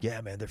ago, he was like,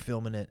 "Yeah, man, they're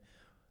filming it,"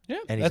 Yeah,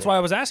 And he's that's like- why I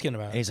was asking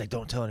about and it. he's like,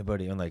 "Don't tell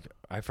anybody." And like,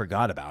 I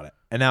forgot about it,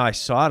 and now I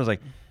saw it. I was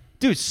like,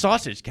 "Dude,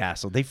 Sausage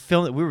Castle. They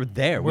filmed it. We were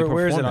there. Where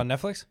is it performed on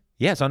Netflix?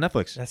 Yeah, it's on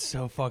Netflix. That's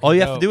so fucking. All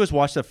you have to dope. do is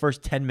watch the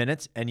first 10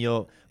 minutes, and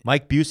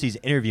Mike Busey's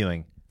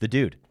interviewing the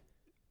dude.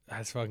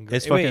 That's fucking. Great.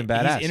 It's fucking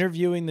badass. He's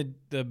interviewing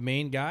the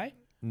main guy,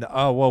 No,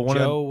 oh well, one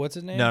Joe. of What's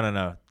his name?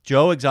 no.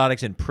 Joe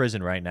Exotic's in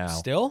prison right now.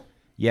 Still?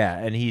 Yeah,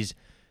 and he's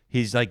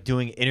like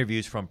doing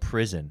interviews from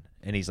prison,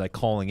 and he's like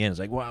calling in. It's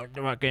like, wow,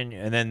 fucking,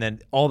 and then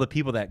all the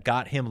people that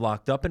got him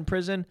locked up in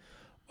prison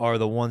are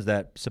the ones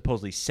that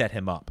supposedly set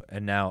him up.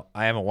 And now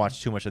I haven't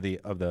watched too much of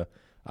the.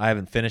 I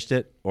haven't finished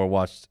it or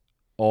watched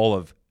all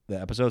of the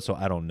episodes, so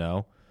I don't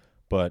know.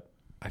 But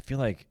I feel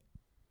like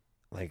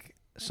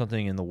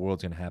something in the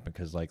world's gonna happen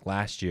because like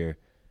last year,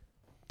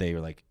 they were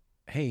like,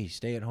 hey,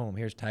 stay at home.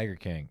 Here's Tiger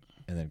King,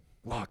 and then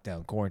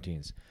lockdown,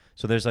 quarantines.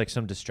 So there's like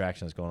some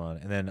distractions going on.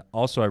 And then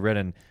also I read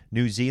in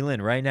New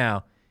Zealand right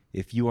now,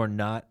 if you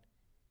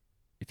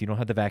don't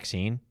have the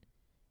vaccine,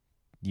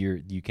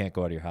 you can't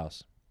go out of your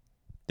house.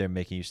 They're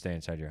making you stay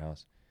inside your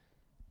house.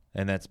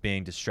 And that's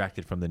being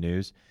distracted from the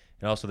news.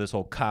 And also this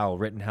whole Kyle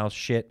Rittenhouse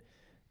shit.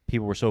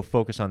 People were so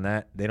focused on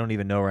that. They don't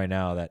even know right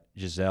now that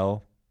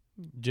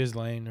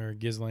Ghislaine,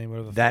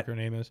 whatever the that fuck her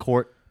name is.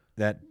 court,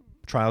 that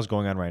trial's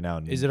going on right now.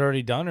 Is it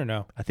already done or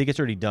no? I think it's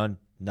already done.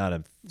 Not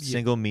a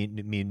single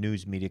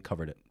news media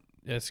covered it.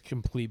 That's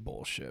complete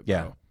bullshit.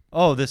 Yeah. Bro.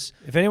 Oh, this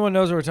If anyone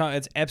knows what we're talking,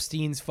 it's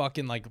Epstein's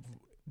fucking like,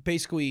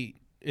 basically.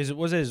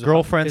 Was it his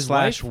girlfriend his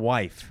slash wife?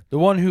 wife. The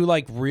one who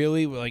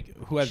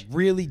who has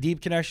really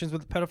deep connections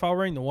with the pedophile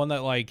ring, the one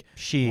that like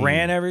She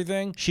ran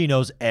everything. She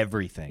knows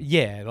everything.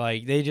 Yeah,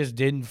 like they just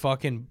didn't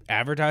fucking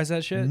advertise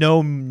that shit.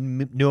 No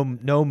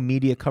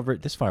media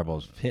coverage. This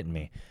fireball's hitting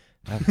me.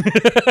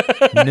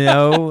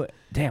 No,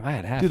 damn, I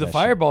had half. Dude, the that shit.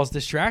 fireball's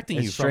distracting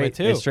you It's from it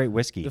straight. too. It's straight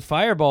whiskey. The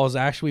fireball is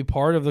actually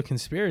part of the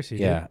conspiracy.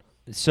 Yeah.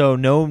 So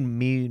no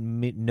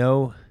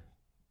no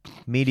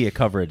media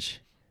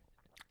coverage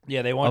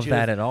Yeah, they want of you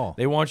that to, at all.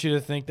 They want you to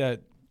think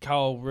that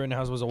Kyle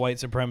Rittenhouse was a white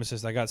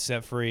supremacist that got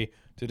set free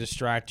to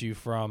distract you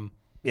from.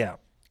 Yeah.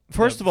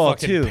 First the of all,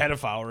 fucking too.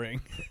 Pedophile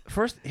ring.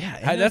 First,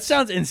 yeah. That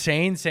sounds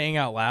insane saying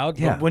out loud.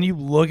 Yeah. But when you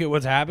look at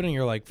what's happening,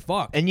 you're like,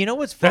 "Fuck." And you know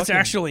what's That's fucking,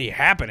 actually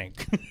happening.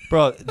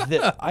 bro.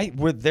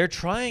 They're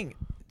trying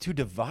to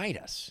divide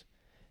us.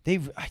 All All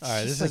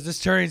right, this is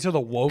just turning into the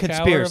woke hour of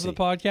conspiracy the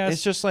podcast.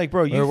 It's just like,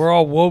 bro, We're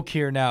all woke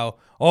here now.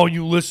 All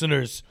you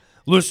listeners,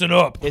 listen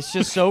up. It's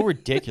just so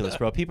ridiculous,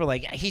 bro. People are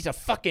like, he's a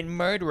fucking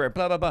murderer,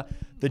 blah, blah, blah.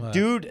 The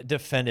dude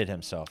defended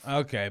himself.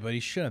 Okay, but he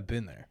shouldn't have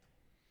been there.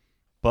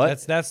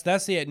 But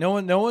That's the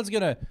no one's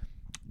gonna.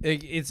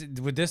 It's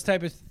with this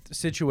type of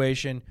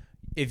situation.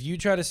 If you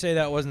try to say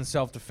that wasn't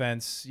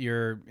self-defense,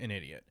 you're an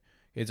idiot.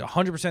 It's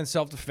 100%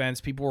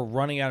 self-defense. People were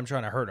running at him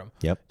trying to hurt him.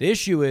 Yep. The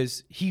issue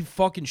is he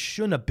fucking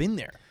shouldn't have been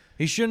there.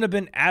 He shouldn't have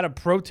been at a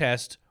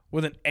protest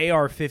with an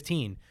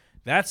AR-15.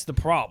 That's the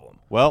problem.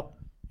 well,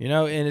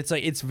 And it's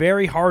like it's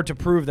very hard to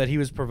prove that he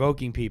was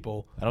provoking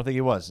people. I don't think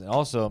he was. And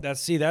also,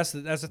 That's the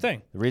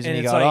thing. The reason and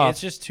he it's got like, off-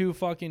 it's just too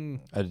fucking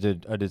I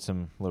did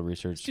some little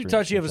research. too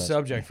touchy of a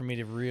subject for me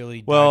to really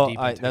dive Well, deep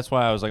into. that's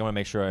why I was like, I'm gonna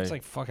make sure it's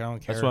like fuck, I don't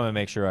care. that's why I'm gonna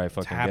make sure I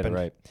fucking get it happened.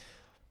 right.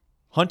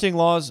 Hunting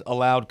laws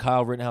allowed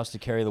Kyle Rittenhouse to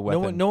carry the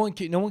weapon. No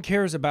one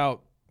cares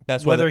about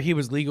That's why whether the- he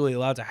was legally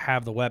allowed to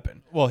have the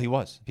weapon. Well, he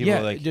was. People Yeah,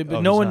 were like, but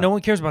oh, no he's one not. no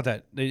one cares about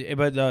that.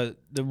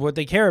 What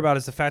they care about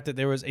is the fact that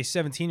there was a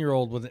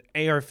 17-year-old with an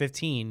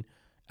AR-15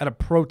 at a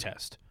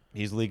protest.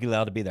 He's legally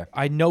allowed to be there.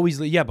 I know he's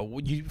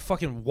but you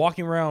fucking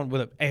walking around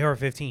with an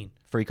AR-15.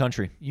 Free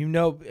country.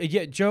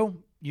 Joe,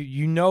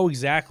 you know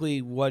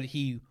exactly what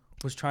he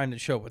was trying to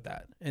show with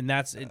that, and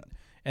that's it.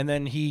 And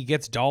then he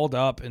gets dolled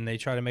up, and they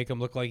try to make him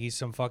look like he's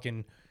some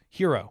fucking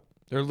hero.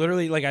 They're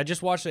literally like, I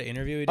just watched the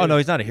interview. He did. Oh no,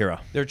 he's not a hero.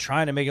 They're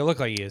trying to make it look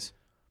like he is.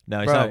 No,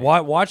 he's Bro,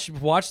 not.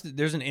 watch.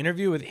 There's an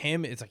interview with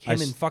him. It's like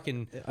him and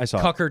fucking I saw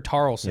it. Tucker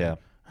Tarlson. Yeah.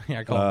 Yeah,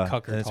 I call him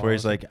Tucker and it's Tarlson. where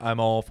he's like, I'm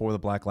all for the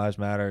Black Lives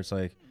Matter. It's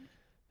like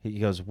he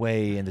goes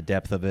way in the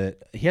depth of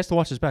it. He has to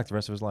watch his back the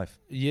rest of his life.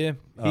 yeah,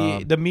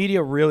 the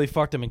media really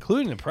fucked him,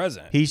 including the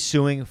president. He's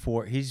suing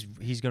for he's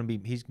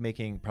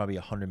making probably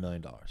 $100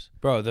 million.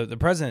 Bro, the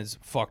president's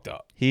fucked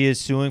up. He is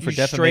suing for He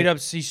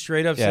defamation.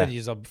 straight up Yeah. said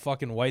he's a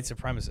fucking white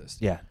supremacist.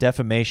 Yeah,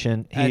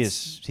 defamation.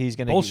 That's He's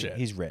gonna bullshit.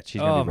 He's rich.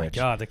 He's gonna Oh be my rich.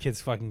 god, the kid's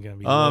fucking gonna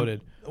be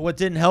loaded. What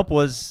didn't help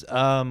was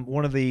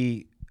one of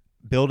the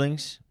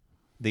buildings,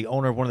 the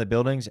owner of one of the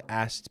buildings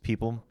asked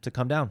people to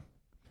come down.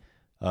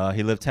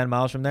 He lived 10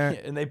 miles from there,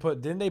 And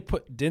didn't they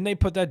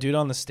put that dude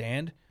on the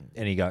stand?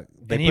 and he got.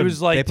 He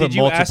was like, "Did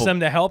you ask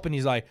them to help?" And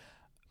he's like,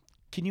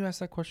 "Can you ask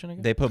that question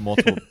again?" They put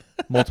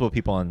multiple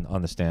people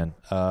on the stand.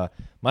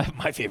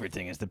 My favorite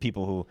thing is the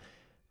people who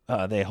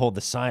they hold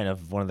the sign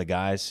of one of the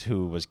guys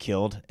who was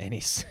killed, and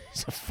he's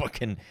a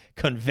fucking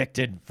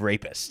convicted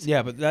rapist.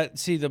 Yeah, but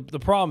the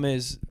problem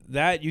is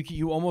that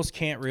you almost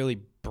can't really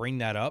bring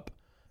that up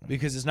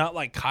because it's not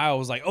like Kyle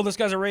was like, "Oh, this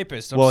guy's a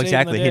rapist." I'm Well, saving the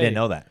exactly. He day." didn't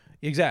know that.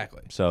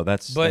 Exactly. So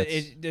that's. But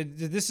that's,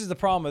 this is the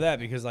problem with that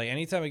because like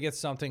anytime it gets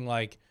something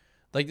like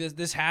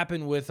this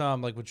happened with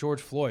like with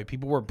George Floyd,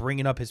 people were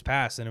bringing up his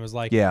past, and it was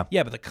like, Yeah.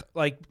 but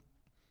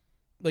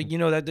like you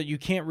know that you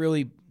can't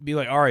really be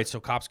like, all right, so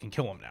cops can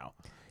kill him now.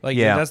 Like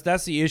Yeah.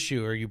 that's the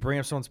issue. Or you bring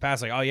up someone's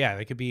past, like, oh yeah,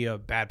 they could be a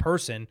bad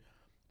person,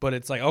 but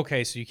it's like,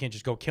 okay, so you can't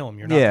just go kill him.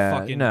 You're not Yeah, the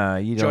fucking no,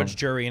 you judge, don't.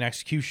 jury, and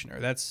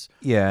executioner. That's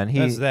and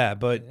that's that.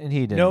 But and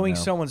he didn't knowing know.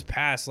 someone's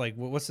past, like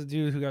what's the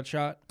dude who got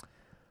shot?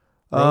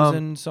 Um,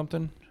 Rosen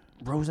something.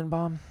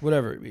 Rosenbaum.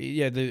 Whatever.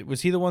 Yeah,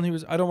 was he the one who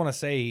was? I don't want to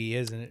say he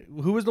is.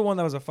 Who was the one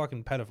that was a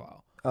fucking pedophile?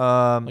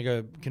 Like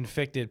a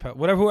convicted,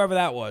 whoever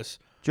that was.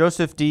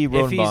 Joseph D. If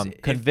he's- Rosenbaum,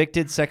 if-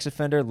 convicted sex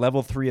offender,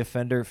 level 3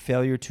 offender,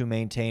 failure to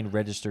maintain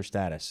register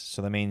status.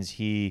 So that means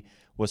he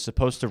was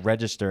supposed to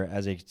register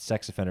as a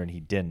sex offender and he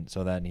didn't.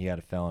 So then he had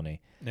a felony.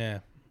 Yeah.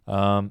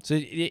 Um, So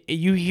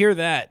you hear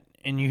that,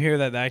 and you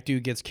hear that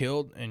dude gets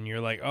killed, and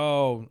you're like,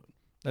 oh,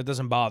 that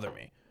doesn't bother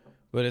me.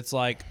 But it's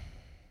like,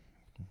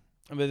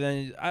 but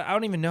then I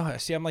don't even know.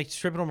 See, I'm like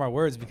stripping on my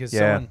words because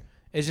Yeah. someone.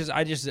 It's just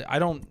I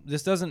don't.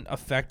 This doesn't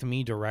affect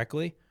me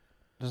directly,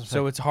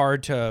 so it's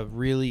hard to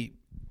really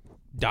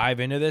dive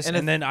into this.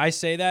 And then I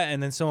say that,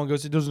 and then someone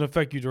goes, "It doesn't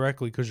affect you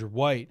directly because you're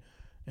white."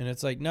 And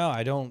it's like, no,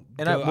 I don't.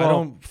 And I I- well-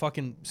 don't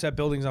fucking set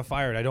buildings on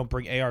fire. And I don't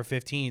bring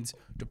AR-15s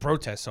to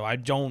protest. So I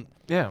don't.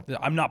 yeah.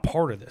 I'm not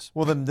part of this.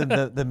 Well,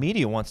 the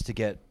media wants to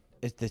get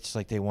it's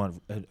like they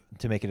want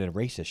to make it a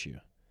race issue.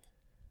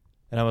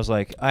 And I was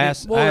like, I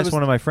asked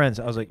one of my friends.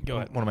 I was like, Go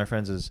ahead. one of my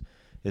friends is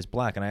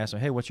black, and I asked him,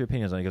 hey, what's your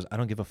opinion? And he goes, I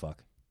don't give a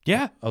fuck.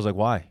 Yeah. I was like,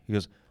 why? He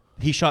goes,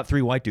 he shot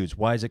 3 white dudes.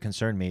 Why does it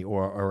concern me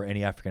or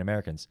any African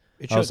Americans?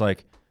 It I was should.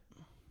 like,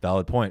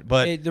 valid point.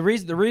 But The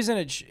reason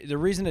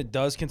it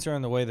does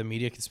concern the way the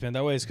media can spin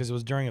that way is because it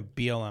was during a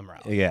BLM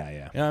rally. yeah. You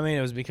know what I mean?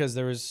 It was because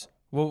there was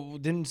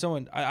didn't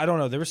someone I don't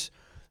know, this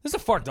is a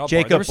fucked up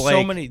Jacob part.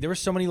 Blake. There were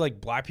so many like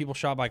black people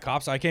shot by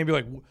cops. I can't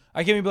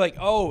even be like,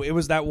 oh, it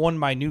was that one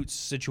minute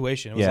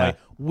situation. It was Yeah. like,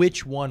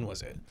 which one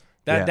was it?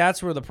 Yeah.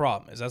 That's where the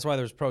problem is. That's why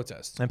there's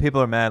protests. And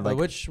people are mad. Like,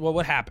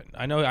 What happened?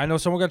 I know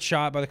someone got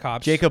shot by the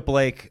cops. Jacob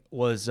Blake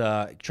was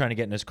trying to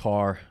get in his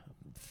car,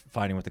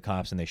 fighting with the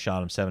cops, and they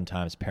shot him 7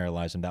 times,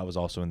 paralyzed him. That was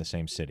also in the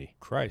same city.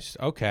 Christ.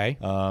 Okay.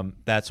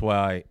 That's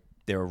why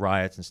there were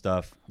riots and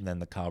stuff. And then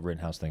the Kyle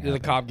Rittenhouse thing Did the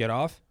happened. cop get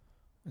off?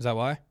 Is that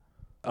why?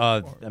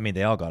 I mean,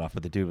 they all got off,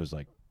 but the dude was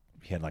like,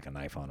 he had like a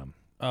knife on him.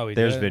 Oh, he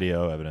There's did?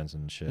 video evidence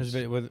and shit.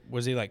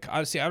 Was he like? I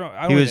don't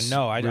He even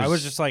know. I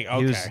was just like, okay.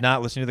 He was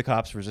not listening to the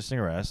cops, resisting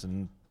arrest,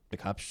 and the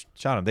cops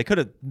shot him. They could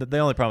have. The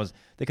only problem is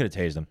they could have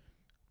tased him,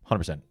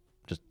 100%.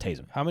 Just tase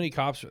him. How many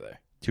cops were there?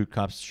 2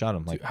 cops shot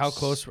him. Like How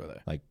close were they?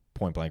 Like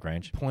point blank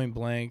range. Point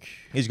blank.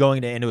 He's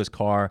going into his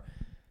car.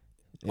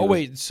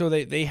 Wait, so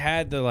they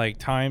had the like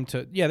time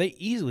to? Yeah, they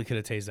easily could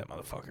have tased that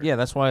motherfucker. Yeah,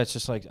 that's why it's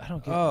just like I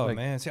don't get. Oh like,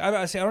 man,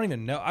 I don't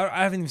even know.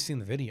 I haven't even seen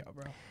the video,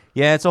 bro.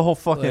 Yeah, it's a whole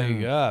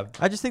fucking.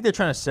 Like, I just think they're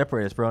trying to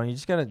separate us, bro. And you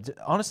just gotta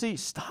honestly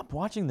stop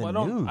watching the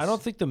news. I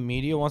don't think the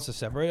media wants to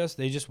separate us.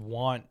 They just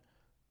want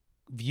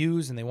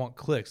views and they want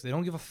clicks. They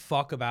don't give a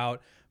fuck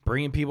about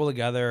bringing people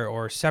together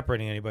or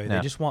separating anybody. No.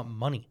 They just want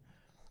money.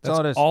 That's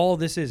all it is. All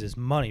this is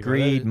money. bro.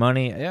 Greed, That-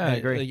 money. Yeah, I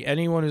agree. Like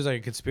anyone who's like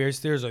a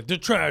conspiracy theorist, like they're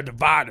trying to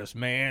divide us,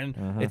 man.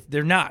 Mm-hmm.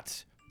 They're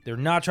not. They're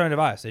not trying to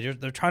divide us.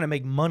 They're trying to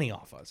make money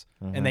off us,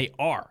 Mm-hmm. and they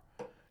are.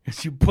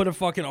 If you put a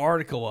fucking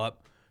article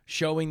up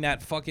showing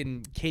that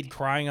fucking kid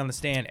crying on the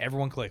stand,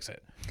 everyone clicks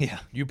it. Yeah.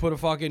 You put a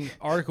fucking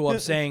article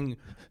up saying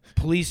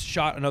police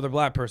shot another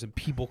black person,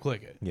 people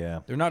click it.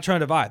 Yeah. They're not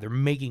trying to divide. They're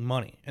making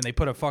money, and they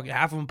put a fucking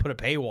half of them put a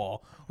paywall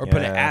or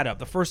put an Yeah. ad up.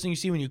 The first thing you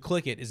see when you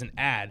click it is an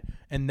ad,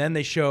 and then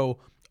they show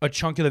a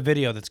chunk of the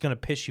video that's gonna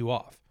piss you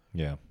off.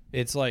 Yeah.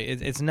 It's like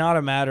it's not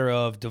a matter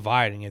of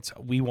dividing. It's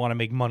we want to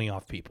make money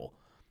off people.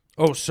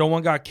 Oh,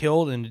 someone got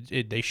killed and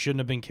they shouldn't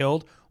have been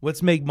killed.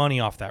 Let's make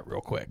money off that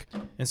real quick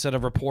instead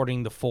of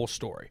reporting the full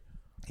story.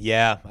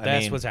 Yeah.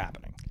 That's what's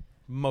happening.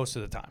 most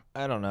of the time.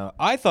 I don't know.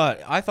 I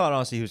thought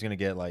honestly he was gonna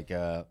get like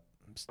a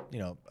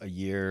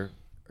year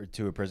or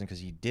two of prison because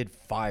he did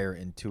fire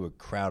into a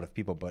crowd of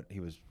people, but he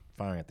was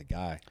firing at the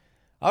guy.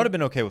 I would have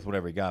been okay with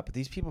whatever he got, but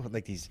these people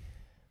like these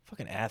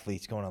fucking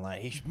athletes going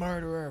online, he's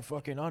murderer,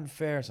 fucking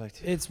unfair. It's like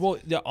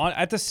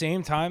At the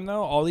same time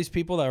though, all these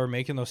people that were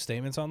making those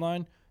statements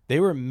online, they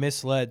were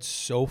misled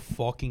so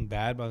fucking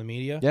bad by the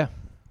media. yeah,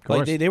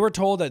 Like they were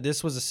told that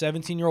this was a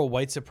 17-year-old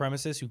white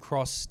supremacist who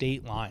crossed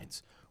state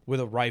lines with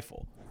a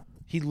rifle.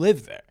 He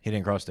lived there. he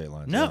didn't cross state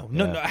lines. No.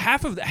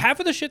 Half of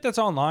the shit that's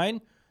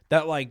online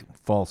that like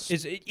False.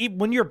 is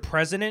when your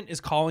president is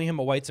calling him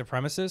a white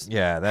supremacist.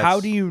 Yeah, that's- how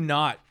do you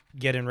not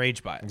get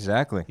enraged by it?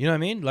 Exactly. You know what I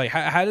mean? Like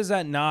how does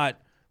that not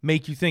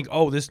make you think,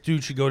 oh, this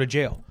dude should go to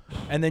jail?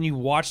 And then you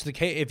watch the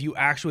case. If you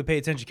actually pay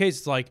attention to the case,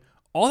 it's like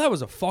all that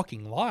was a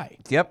fucking lie.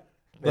 Yep.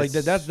 Like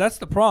that's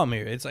the problem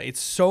here. It's like it's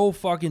so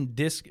fucking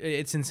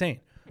it's insane.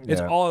 It's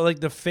Yeah. all like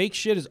the fake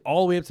shit is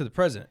all the way up to the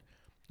president.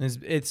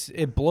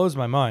 It blows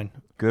my mind.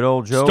 Good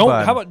old Joe Don't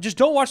Biden. just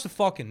don't watch the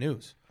fucking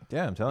news.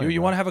 Yeah, I'm telling you. You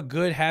bro. want to have a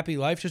good happy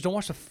life? Just don't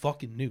watch the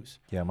fucking news.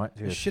 Yeah,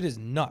 This shit is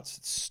nuts.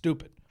 It's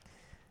stupid.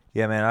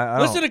 yeah, man. I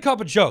Listen don't, to a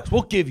couple jokes.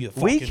 We'll give you the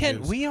fucking we can.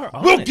 news. We are.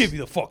 We'll honest. give you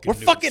the fucking. We're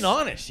news. fucking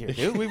honest here,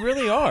 dude. We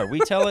really are. We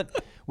tell it.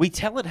 We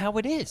tell it how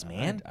it is,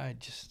 man. I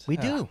just We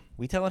do.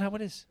 We tell it how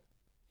it is.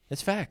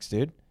 It's facts,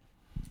 dude.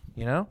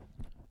 You know.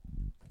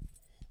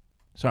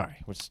 Sorry.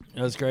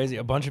 It was crazy.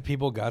 A bunch of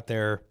people got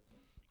their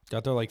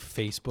like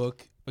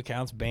Facebook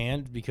accounts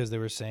banned because they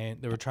were trying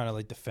to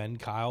like defend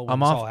Kyle when I'm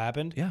this off. all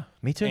happened. Yeah,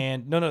 me too.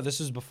 And no, this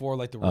was before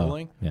like the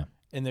ruling. Yeah.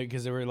 And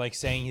because they were like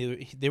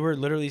saying they were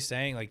literally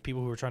saying like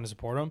people who were trying to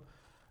support him,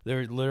 they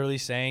were literally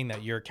saying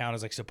that your account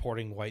is like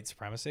supporting white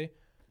supremacy.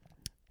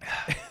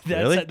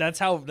 Really? That's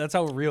how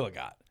real it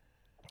got.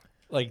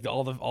 Like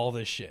all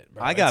this shit.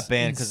 Bro. I got It's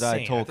banned because I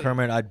insane. told think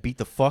Kermit I'd beat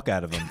the fuck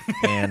out of him,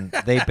 and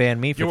they banned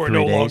me for you are 3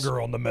 no days.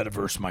 longer on the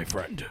metaverse, my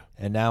friend.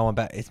 And now I'm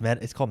back.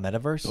 It's called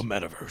Metaverse. The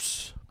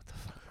metaverse.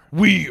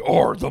 We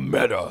are the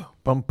meta.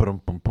 Bum,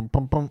 ba-dum, bum, bum,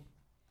 bum,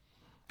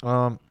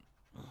 bum.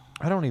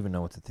 I don't even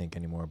know what to think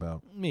anymore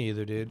about Me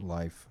either, dude.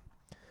 life.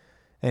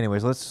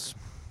 Anyways,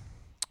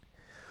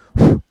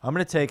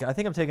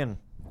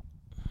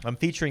 I'm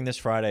featuring this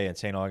Friday at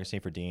St. Augustine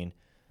for Dean,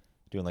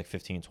 doing like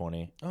 15,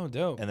 20. Oh,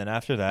 dope. And then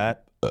after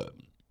that,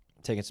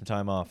 taking some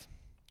time off.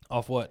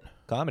 Off what?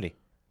 Comedy.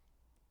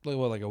 Like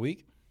what? Like a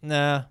week?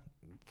 Nah,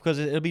 because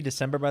it'll be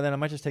December by then. I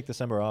might just take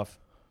December off.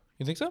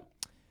 You think so?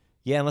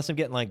 Yeah, unless I'm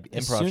getting like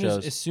improv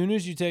shows. As soon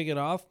as you take it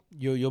off,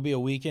 you'll be a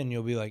weekend.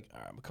 You'll be like, all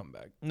right, I'm gonna come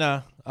back.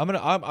 Nah,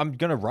 I'm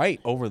gonna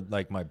write over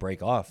like my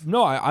break off.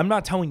 No, I'm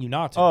not telling you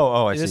not to.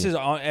 I This see. is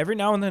every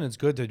now and then it's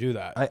good to do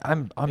that.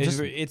 It's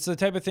It's the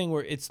type of thing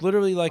where it's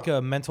literally like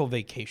a mental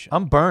vacation.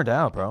 I'm burned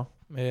out, bro.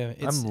 Yeah,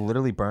 it's I'm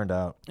literally burned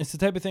out. the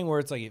type of thing where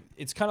it's like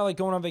it's kind of like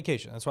going on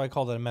vacation. That's why I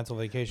called it a mental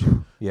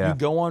vacation. Yeah. You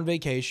go on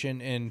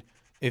vacation, and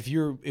if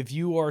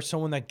you are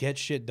someone that gets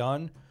shit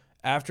done,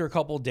 after a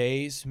couple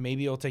days,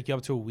 maybe it'll take you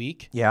up to a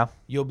week. Yeah.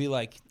 You'll be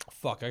like,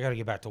 fuck, I got to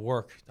get back to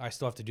work. I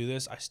still have to do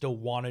this. I still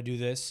want to do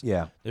this.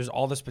 Yeah. There's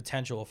all this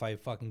potential if I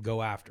fucking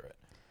go after it.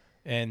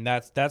 And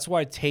that's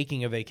why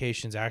taking a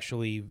vacation is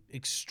actually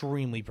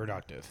extremely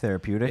productive.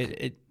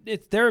 Therapeutic.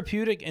 It's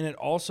therapeutic, and it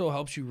also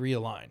helps you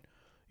realign.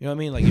 You know what I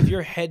mean? Like if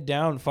you're head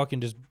down, fucking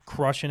just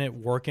crushing it,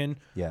 working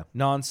Yeah.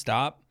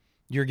 nonstop,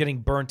 you're getting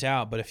burnt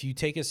out. But if you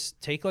take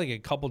like a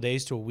couple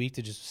days to a week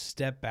to just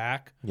step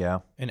back Yeah.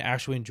 and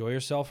actually enjoy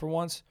yourself for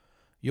once,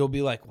 you'll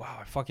be like, wow,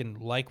 I fucking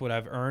like what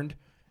I've earned.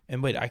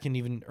 And wait, I can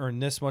even earn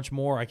this much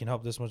more. I can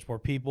help this much more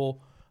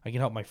people. I can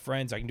help my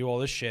friends. I can do all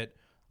this shit.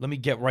 Let me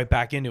get right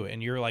back into it.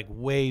 And you're like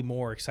way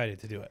more excited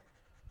to do it.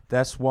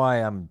 That's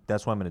why I'm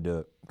gonna do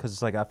it. Because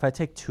it's like if I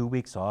take 2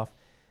 weeks off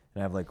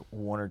and I have like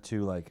one or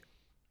two like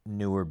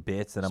newer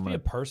bits that Just I'm be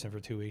gonna a person for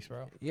 2 weeks,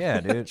 bro.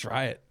 Yeah, dude.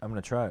 Try it. I'm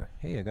gonna try it.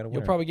 Hey, I got to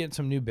You'll probably get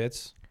some new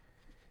bits.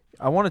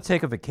 I want to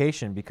take a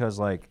vacation because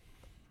like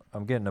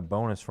I'm getting a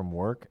bonus from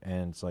work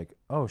and it's like,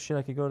 oh shit,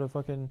 I could go to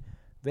fucking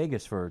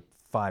Vegas for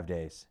 5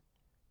 days.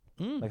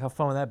 Like how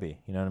fun would that be?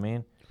 You know what I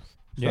mean?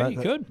 So Yeah, you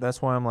could.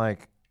 That's why I'm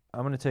like,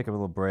 I'm gonna take a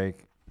little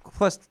break.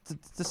 Plus,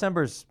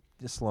 December's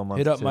a slow month.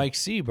 Hit up too. Mike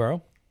C,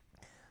 bro.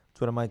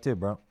 That's what I might do,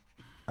 bro.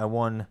 I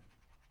won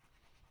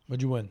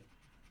What'd you win?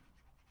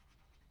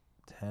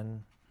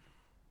 10.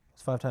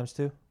 It's 5 times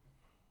 2.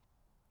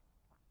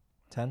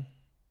 10.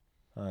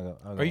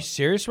 Are you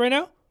serious right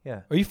now?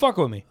 Yeah. Are you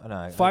fucking with me?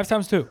 No, 5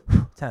 times 2.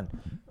 10.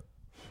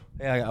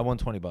 Yeah, I won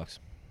 $20.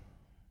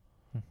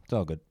 It's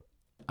all good.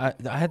 I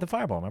had the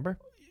fireball. Remember?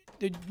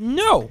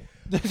 No.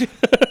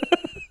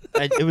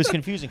 It was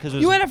confusing because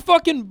You had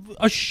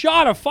a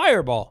shot of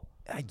Fireball.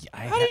 I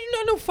How did you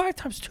not know 5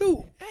 times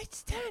 2?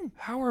 It's 10.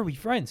 How are we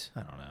friends?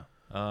 I don't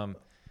know.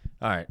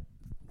 All right.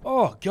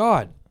 Oh,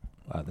 God.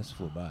 Wow, this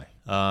flew by.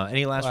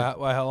 Any last How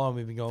long have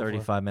we been going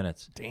 35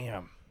 minutes? for?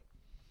 Damn.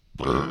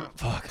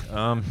 Fuck.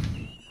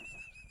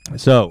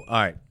 So, all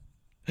right.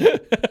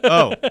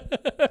 Oh.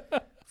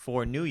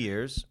 For New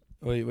Year's,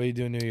 What are you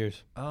doing New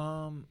Year's?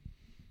 I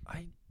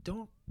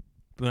don't.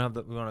 We want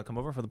to come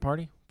over for the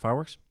party?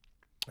 Fireworks?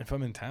 If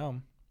I'm in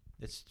town.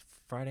 It's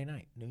Friday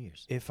night, New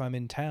Year's. If I'm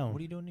in town. What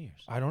are you doing New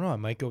Year's? I don't know. I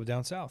might go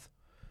down south.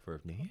 For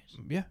New Year's?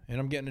 Yeah, and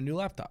I'm getting a new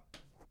laptop.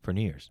 For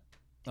New Year's.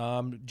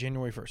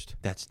 January 1st.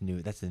 That's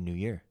new. That's the New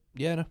Year.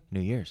 Yeah, no.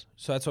 New Year's.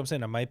 So that's what I'm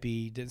saying. I might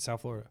be in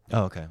South Florida.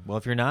 Oh, okay. Well,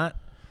 if you're not,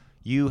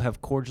 you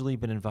have cordially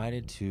been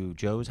invited to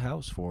Joe's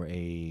house for a.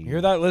 You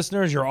hear that,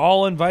 listeners? You're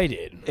all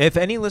invited. If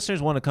any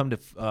listeners want to come to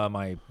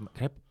my,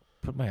 can I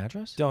put my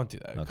address? Don't do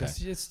that. Okay.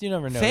 You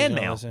never know. Fan who's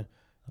gonna mail. listen.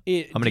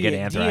 I'm gonna get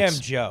anthrax.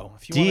 DM Joe.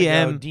 If you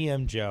want to go,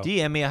 DM Joe.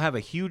 DM me. I have a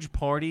huge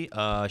party.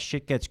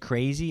 Shit gets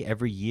crazy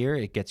every year.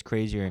 It gets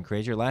crazier and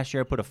crazier. Last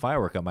year I put a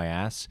firework up my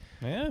ass.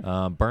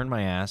 Yeah. Burned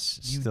my ass.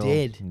 You Still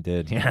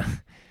did. Yeah.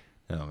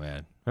 Oh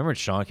man. Remember when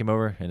Sean came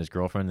over and his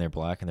girlfriend? They're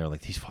black and they're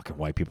like, these fucking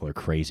white people are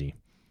crazy.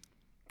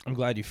 I'm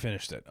glad you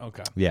finished it.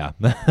 Okay. Yeah.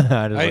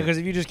 Because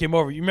if you just came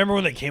over, you remember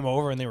when they came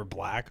over and they were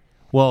black?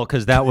 Well,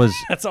 because that was.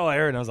 That's all I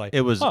heard. And I was like,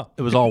 It was huh.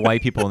 it was all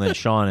white people, and then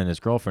Sean and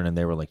his girlfriend, and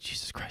they were like,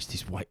 Jesus Christ,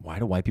 why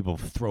do white people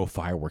throw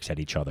fireworks at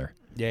each other?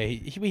 Yeah,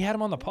 we had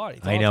him on the pod.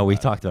 He I know, we about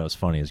it. talked about it. It was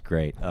funny. It was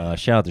great.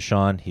 Shout out to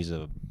Sean. He's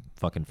a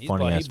fucking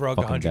funny ass He broke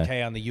fucking 100K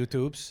guy. on the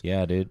YouTubes.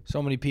 Yeah, dude.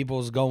 So many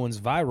people's goings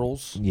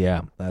virals.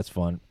 Yeah, that's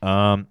fun.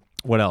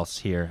 What else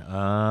here?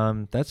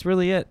 That's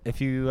really it.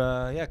 If you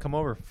come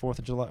over 4th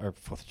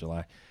of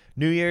July,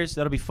 New Year's,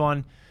 that'll be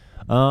fun.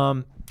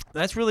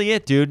 That's really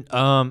it, dude.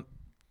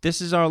 This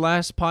is our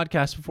last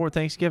podcast before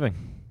Thanksgiving.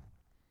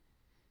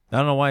 I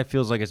don't know why it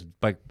feels like it's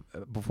like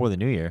before the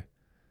New Year.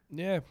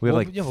 Yeah,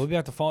 we'll be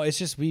at the fall. It's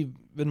just we've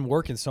been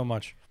working so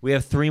much. We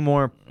have 3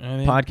 more I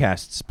mean,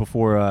 podcasts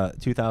before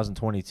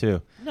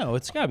 2022. No,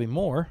 it's got to be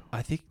more.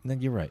 I think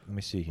you're right. Let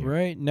me see here.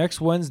 Right,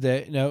 next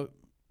Wednesday. No,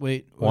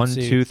 wait. 1, let's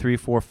see. 2, 3,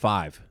 4,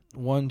 5.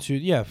 1, 2.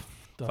 Yeah,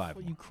 5.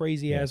 You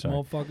crazy Yeah, ass sorry.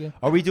 motherfucker.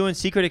 Are we doing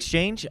Secret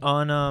Exchange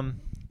on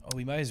Oh,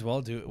 we might as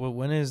well do it.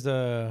 When is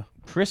the?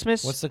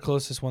 Christmas? What's the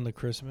closest one to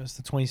Christmas?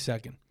 The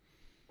 22nd.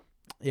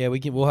 Yeah,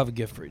 we'll have a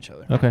gift for each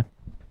other. Okay.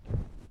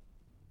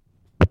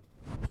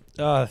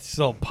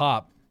 Still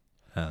pop.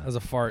 That was a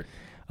fart.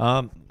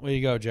 Way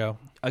to go, Joe.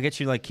 I'll get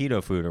you like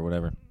keto food or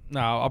whatever.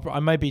 No, I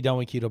might be done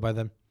with keto by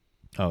then.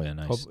 Oh yeah,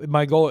 nice.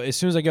 My goal, as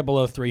soon as I get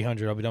below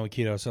 300, I'll be done with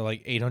keto. So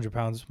like 800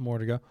 pounds more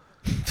to go.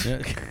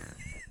 Yeah.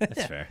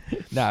 That's fair.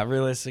 Nah,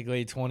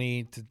 realistically,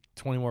 20 to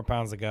 20 more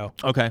pounds to go.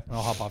 Okay.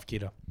 I'll hop off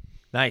keto.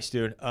 Nice,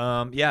 dude.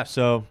 Yeah.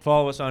 So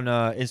follow us on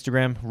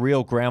Instagram,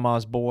 Real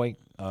Grandma's Boy,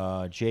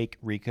 Jake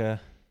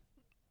Rika,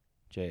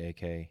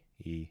 JakeRicca.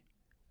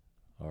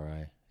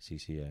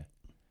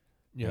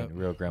 Yeah, And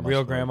Real Grandma's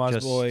Real Boy. Grandma's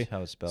Just Boy.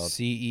 how it's spelled.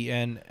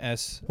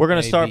 CENS. We're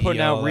gonna start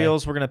putting out ABELA.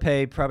 reels. We're gonna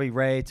pay probably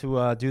Ray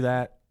to do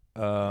that.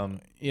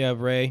 Yeah,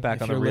 Ray. Back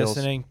if on the you're reels.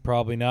 listening,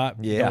 probably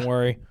not. Yeah. Don't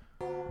worry.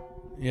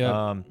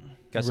 Yeah.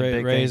 Got some Ray,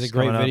 big Ray is things a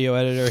great coming up. video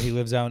editor. He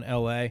lives out in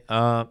L.A.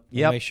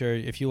 Yep. Make sure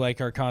if you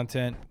like our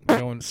content,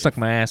 going Suck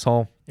my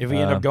asshole. if we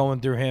end up going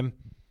through him,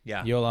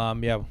 Yeah. you'll all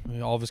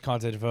of his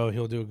content info,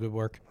 he'll do a good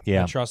work.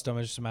 Yeah. I trust him.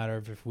 It's just a matter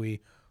of if we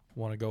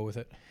want to go with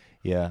it.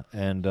 Yeah.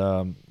 And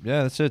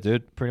yeah, that's it,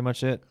 dude. Pretty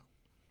much it.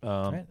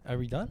 All right, are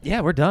we done? Yeah,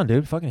 we're done,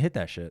 dude. Fucking hit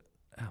that shit.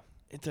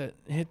 Hit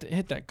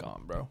that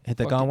gong, bro. Hit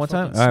that Fucking- gong one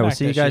time? fucking All right, we'll smack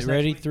see you that guys shit. next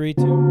Ready? 3,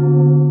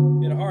 2.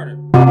 Hit it harder.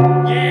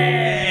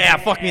 Yeah,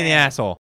 fuck me in the asshole.